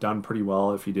have been done pretty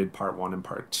well if you did part 1 and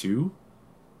part 2.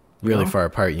 Really far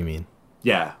apart, you mean?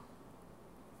 Yeah.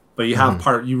 But you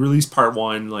have you release part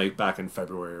 1 like back in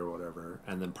February or whatever,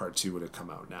 and then part 2 would have come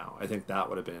out now. I think that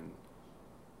would have been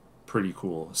pretty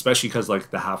cool, especially because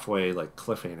like the halfway like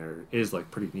cliffhanger is like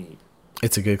pretty neat.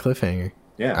 It's a good cliffhanger.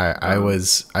 Yeah, I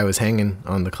was hanging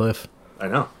on the cliff. I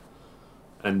know,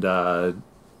 and I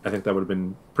think that would have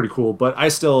been pretty cool. But I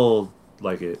still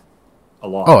like it a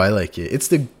lot. Oh, I like it. It's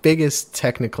the biggest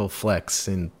technical flex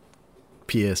in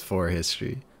PS4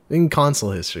 history, in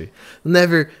console history. There'll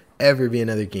never ever be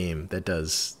another game that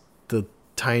does the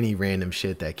tiny random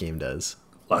shit that game does.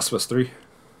 Last of Us 3.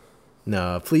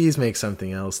 No, please make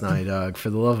something else, Naughty Dog. For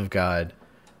the love of God,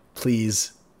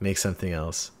 please make something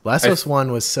else. Last of Us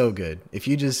 1 was so good. If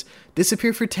you just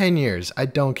disappear for 10 years, I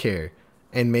don't care,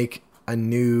 and make a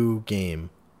new game.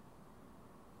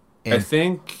 And I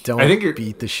think you're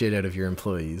beat the shit out of your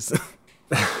employees.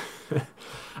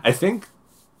 I think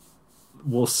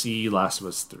we'll see Last of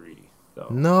Us 3. Though.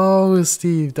 No,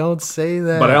 Steve, don't say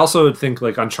that. But I also think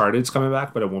like Uncharted's coming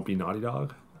back, but it won't be Naughty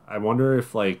Dog. I wonder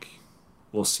if like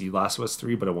we'll see Last of Us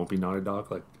 3, but it won't be Naughty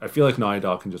Dog. Like I feel like Naughty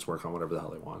Dog can just work on whatever the hell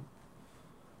they want.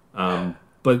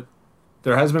 But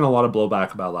there has been a lot of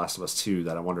blowback about Last of Us 2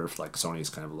 that I wonder if like Sony's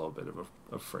kind of a little bit of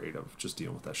afraid of just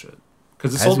dealing with that shit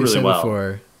because it sold really well.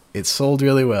 Before, it sold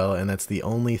really well, and that's the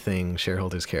only thing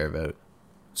shareholders care about.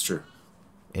 It's true,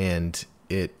 and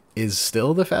it is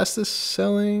still the fastest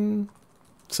selling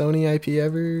Sony IP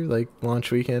ever, like launch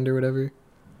weekend or whatever.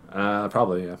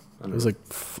 Probably, yeah. It was like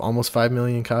almost 5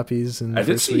 million copies. I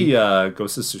did see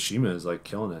Ghost of Tsushima is like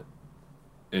killing it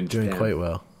in Japan. Doing quite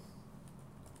well.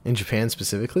 In Japan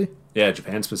specifically? Yeah,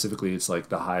 Japan specifically, it's like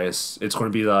the highest. It's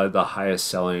going to be the highest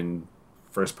selling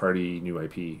first party new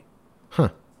IP. Huh.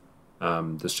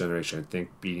 This generation, I think,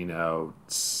 beating out.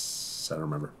 I don't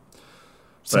remember.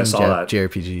 But Some I saw that.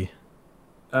 JRPG.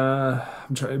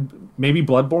 I'm trying. Maybe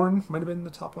Bloodborne might have been the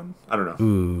top one. I don't know.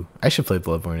 Ooh, I should play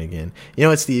Bloodborne again. You know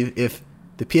what, Steve? If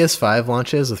the PS5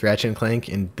 launches with Ratchet and Clank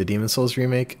and the Demon Souls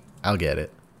remake, I'll get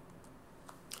it.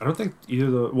 I don't think either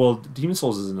of the. Well, Demon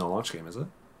Souls isn't a launch game, is it?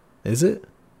 Is it?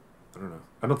 I don't know.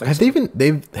 I don't think. Have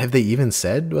so. have they even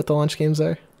said what the launch games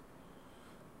are?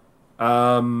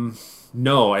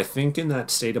 No, I think in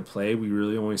that state of play, we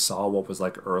really only saw what was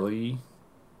like early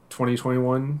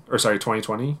 2021, or sorry,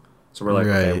 2020. So we're like,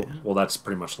 okay, well, that's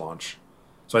pretty much launch.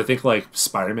 So I think like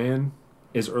Spider-Man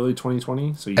is early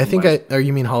 2020. So or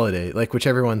you mean holiday? Like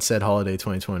whichever one said holiday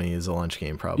 2020 is a launch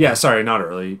game, probably. Yeah, sorry, not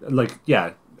early. Like,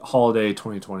 yeah, holiday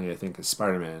 2020, I think, is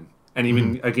Spider-Man. And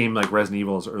even a game like Resident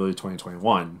Evil is early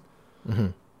 2021. Mm-hmm.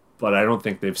 But I don't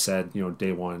think they've said,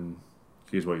 day one,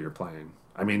 here's what you're playing.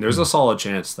 I mean, there's a solid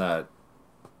chance that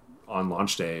on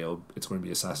launch day, it's going to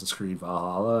be Assassin's Creed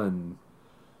Valhalla and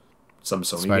some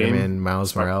Sony Spider-Man, game.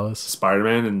 Miles Morales.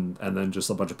 Spider-Man, and then just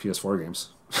a bunch of PS4 games.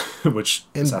 Which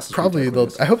and Assassin's probably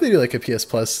Creed I hope they do like a PS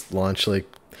Plus launch. Like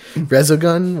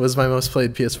Resogun was my most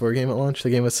played PS4 game at launch. The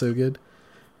game was so good.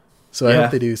 So I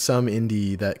hope they do some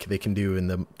indie that they can do in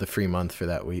the free month for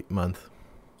that month.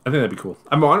 I think that'd be cool.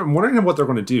 I'm wondering what they're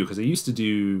going to do, because they used to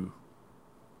do.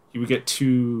 You would get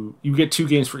two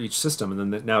games for each system,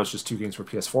 and then now it's just 2 games for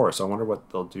PS4. So I wonder what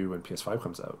they'll do when PS5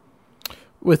 comes out.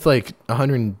 With like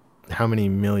 100, how many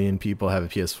million people have a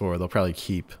PS4? They'll probably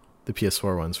keep the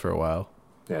PS4 ones for a while.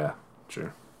 Yeah,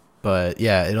 sure. But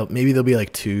yeah, maybe there'll be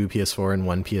like 2 PS4 and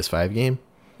 1 PS5 game.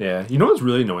 Yeah, you know what's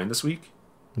really annoying this week?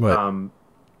 What?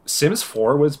 Sims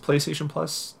 4 was PlayStation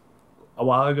Plus a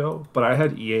while ago, but I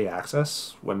had EA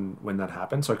access when that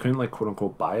happened, so I couldn't like quote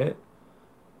unquote buy it.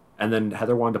 And then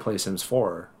Heather wanted to play Sims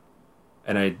 4,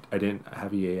 and I didn't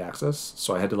have EA access,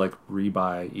 so I had to like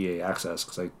rebuy EA access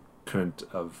because I couldn't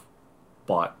have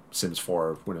bought Sims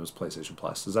 4 when it was PlayStation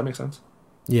Plus. Does that make sense?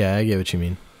 Yeah, I get what you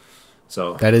mean.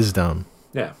 So that is dumb.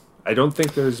 Yeah, I don't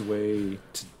think there's a way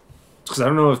to, because I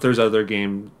don't know if there's other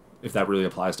game, if that really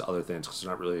applies to other things, because they're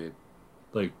not really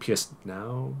like PS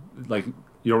Now. Like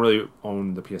you don't really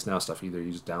own the PS Now stuff either.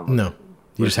 You just download. No, it.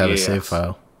 You just have a save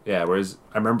file. Yeah, whereas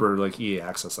I remember like EA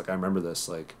Access, like I remember this,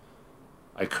 like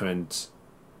I couldn't.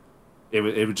 It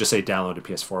would just say download to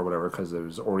PS4 or whatever because it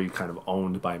was already kind of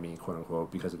owned by me, quote unquote,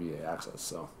 because of EA Access.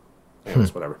 So,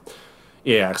 anyways, whatever.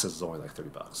 EA Access is only like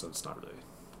 $30, so it's not really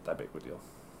that big of a deal.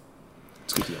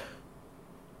 It's a good deal.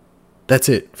 That's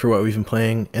it for what we've been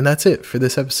playing, and that's it for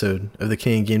this episode of the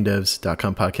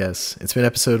CanadianGameDevs.com podcast. It's been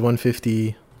episode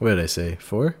 150. What did I say?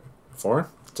 4? 4?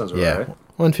 Sounds right. Yeah,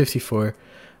 154.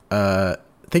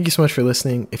 Thank you so much for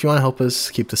listening. If you want to help us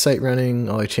keep the site running,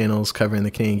 all our channels covering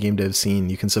the Canadian game dev scene,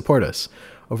 you can support us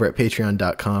over at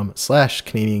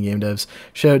patreon.com/Canadian Game Devs.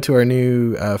 Shout out to our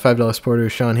new $5 supporter,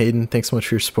 Sean Hayden. Thanks so much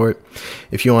for your support.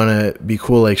 If you want to be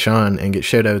cool like Sean and get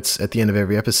shout outs at the end of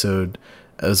every episode,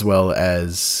 as well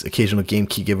as occasional game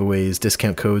key giveaways,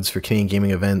 discount codes for Canadian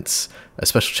gaming events, a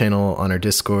special channel on our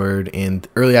Discord, and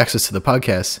early access to the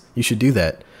podcast, you should do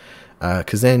that.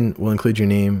 Because then we'll include your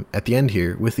name at the end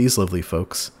here with these lovely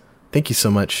folks. Thank you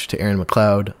so much to Aaron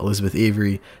McLeod, Elizabeth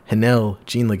Avery, Hanel,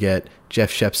 Jean Leggett,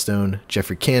 Jeff Shepstone,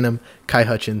 Jeffrey Canham, Kai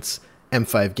Hutchins,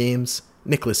 M5 Games,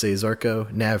 Nicholas A.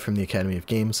 Zorko, Nav from the Academy of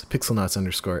Games,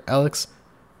 Pixelnots_Alex.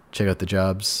 Check out the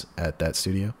jobs at that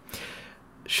studio.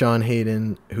 Sean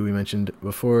Hayden, who we mentioned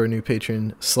before, new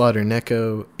patron, Slaughter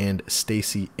Neko, and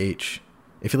Stacy H.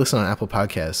 If you listen on Apple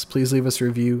Podcasts, please leave us a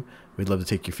review. We'd love to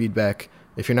take your feedback.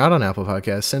 If you're not on Apple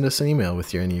Podcasts, send us an email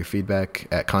with any of your feedback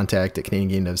at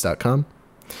contact@CanadianGameDevs.com.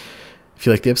 If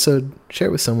you like the episode, share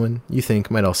it with someone you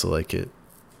think might also like it.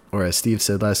 Or as Steve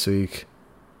said last week,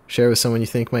 share it with someone you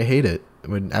think might hate it,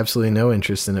 with absolutely no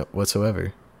interest in it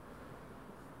whatsoever.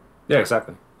 Yeah,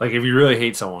 exactly. Like if you really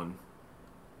hate someone,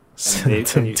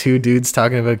 and two dudes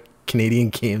talking about Canadian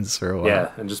games for a while.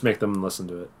 Yeah, and just make them listen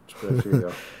to it. Here you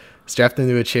go. Strap them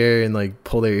to a chair and like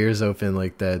pull their ears open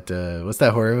like that. What's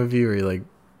that horror movie where he like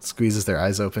squeezes their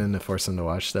eyes open to force them to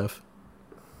watch stuff?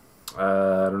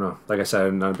 I don't know. Like I said,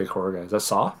 I'm not a big horror guy. Is that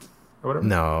Saw or whatever?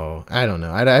 No, I don't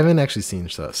know. I haven't actually seen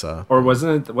Saw. Or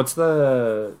wasn't it? What's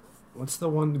the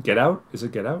one? Get Out? Is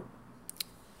it Get Out?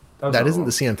 That isn't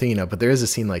the scene I'm thinking of, but there is a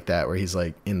scene like that where he's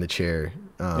like in the chair.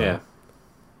 Yeah.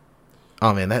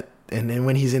 Oh man, and then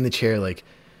when he's in the chair, like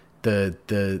the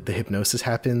hypnosis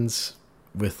happens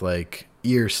with like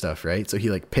ear stuff, right? So he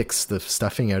like picks the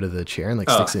stuffing out of the chair and like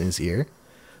sticks it in his ear,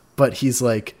 but he's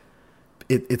like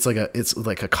it's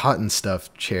like a cotton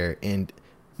stuffed chair, and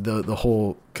the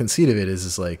whole conceit of it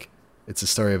is like it's a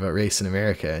story about race in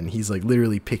America, and he's like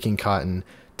literally picking cotton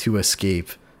to escape.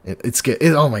 It's good.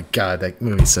 Oh my god, that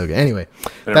movie's so good. Anyway,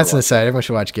 that's an aside. Everyone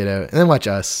should watch Get Out, and then watch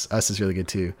Us. Us is really good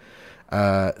too.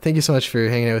 Thank you so much for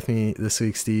hanging out with me this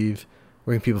week, Steve.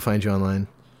 Where can people find you online?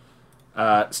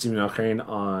 Stephen L. Crane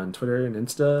on Twitter and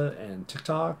Insta and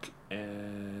TikTok,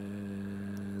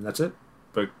 and that's it.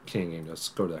 But Canadian Game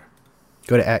Devs, go there.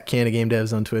 Go to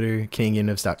 @CanadaGameDevs on Twitter,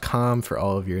 CanadianGameDevs.com for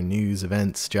all of your news,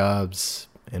 events, jobs,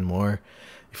 and more.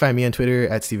 You find me on Twitter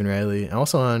 @Stephen Riley. I'm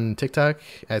also on TikTok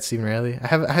 @Stephen Riley. I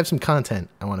have some content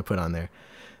I want to put on there.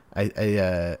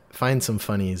 I find some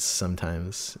funnies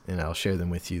sometimes, and I'll share them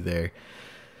with you there.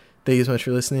 Thank you so much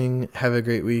for listening. Have a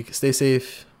great week. Stay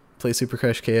safe. Play Super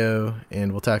Crush KO,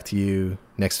 and we'll talk to you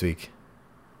next week.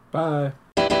 Bye.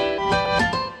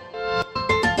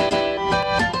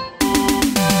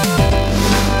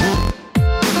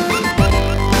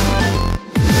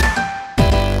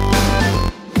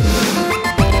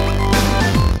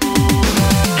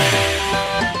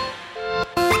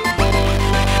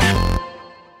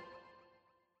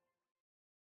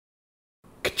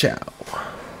 Ciao.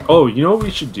 Oh, you know what we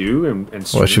should do? And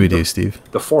what should we do, Steve?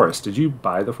 The Forest. Did you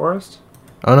buy The Forest?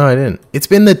 Oh, no, I didn't. It's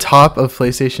been the top of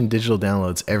PlayStation digital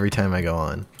downloads every time I go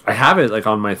on. I have it like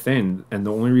on my thing, and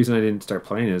the only reason I didn't start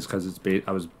playing it is because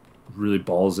I was really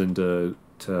balls into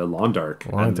Lawn Dark.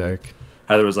 Lawn Dark.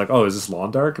 Heather was like, "Oh, is this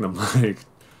Lawn Dark?" And I'm like,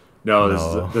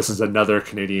 "No, this is another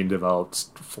Canadian developed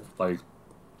like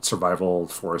survival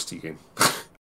foresty game."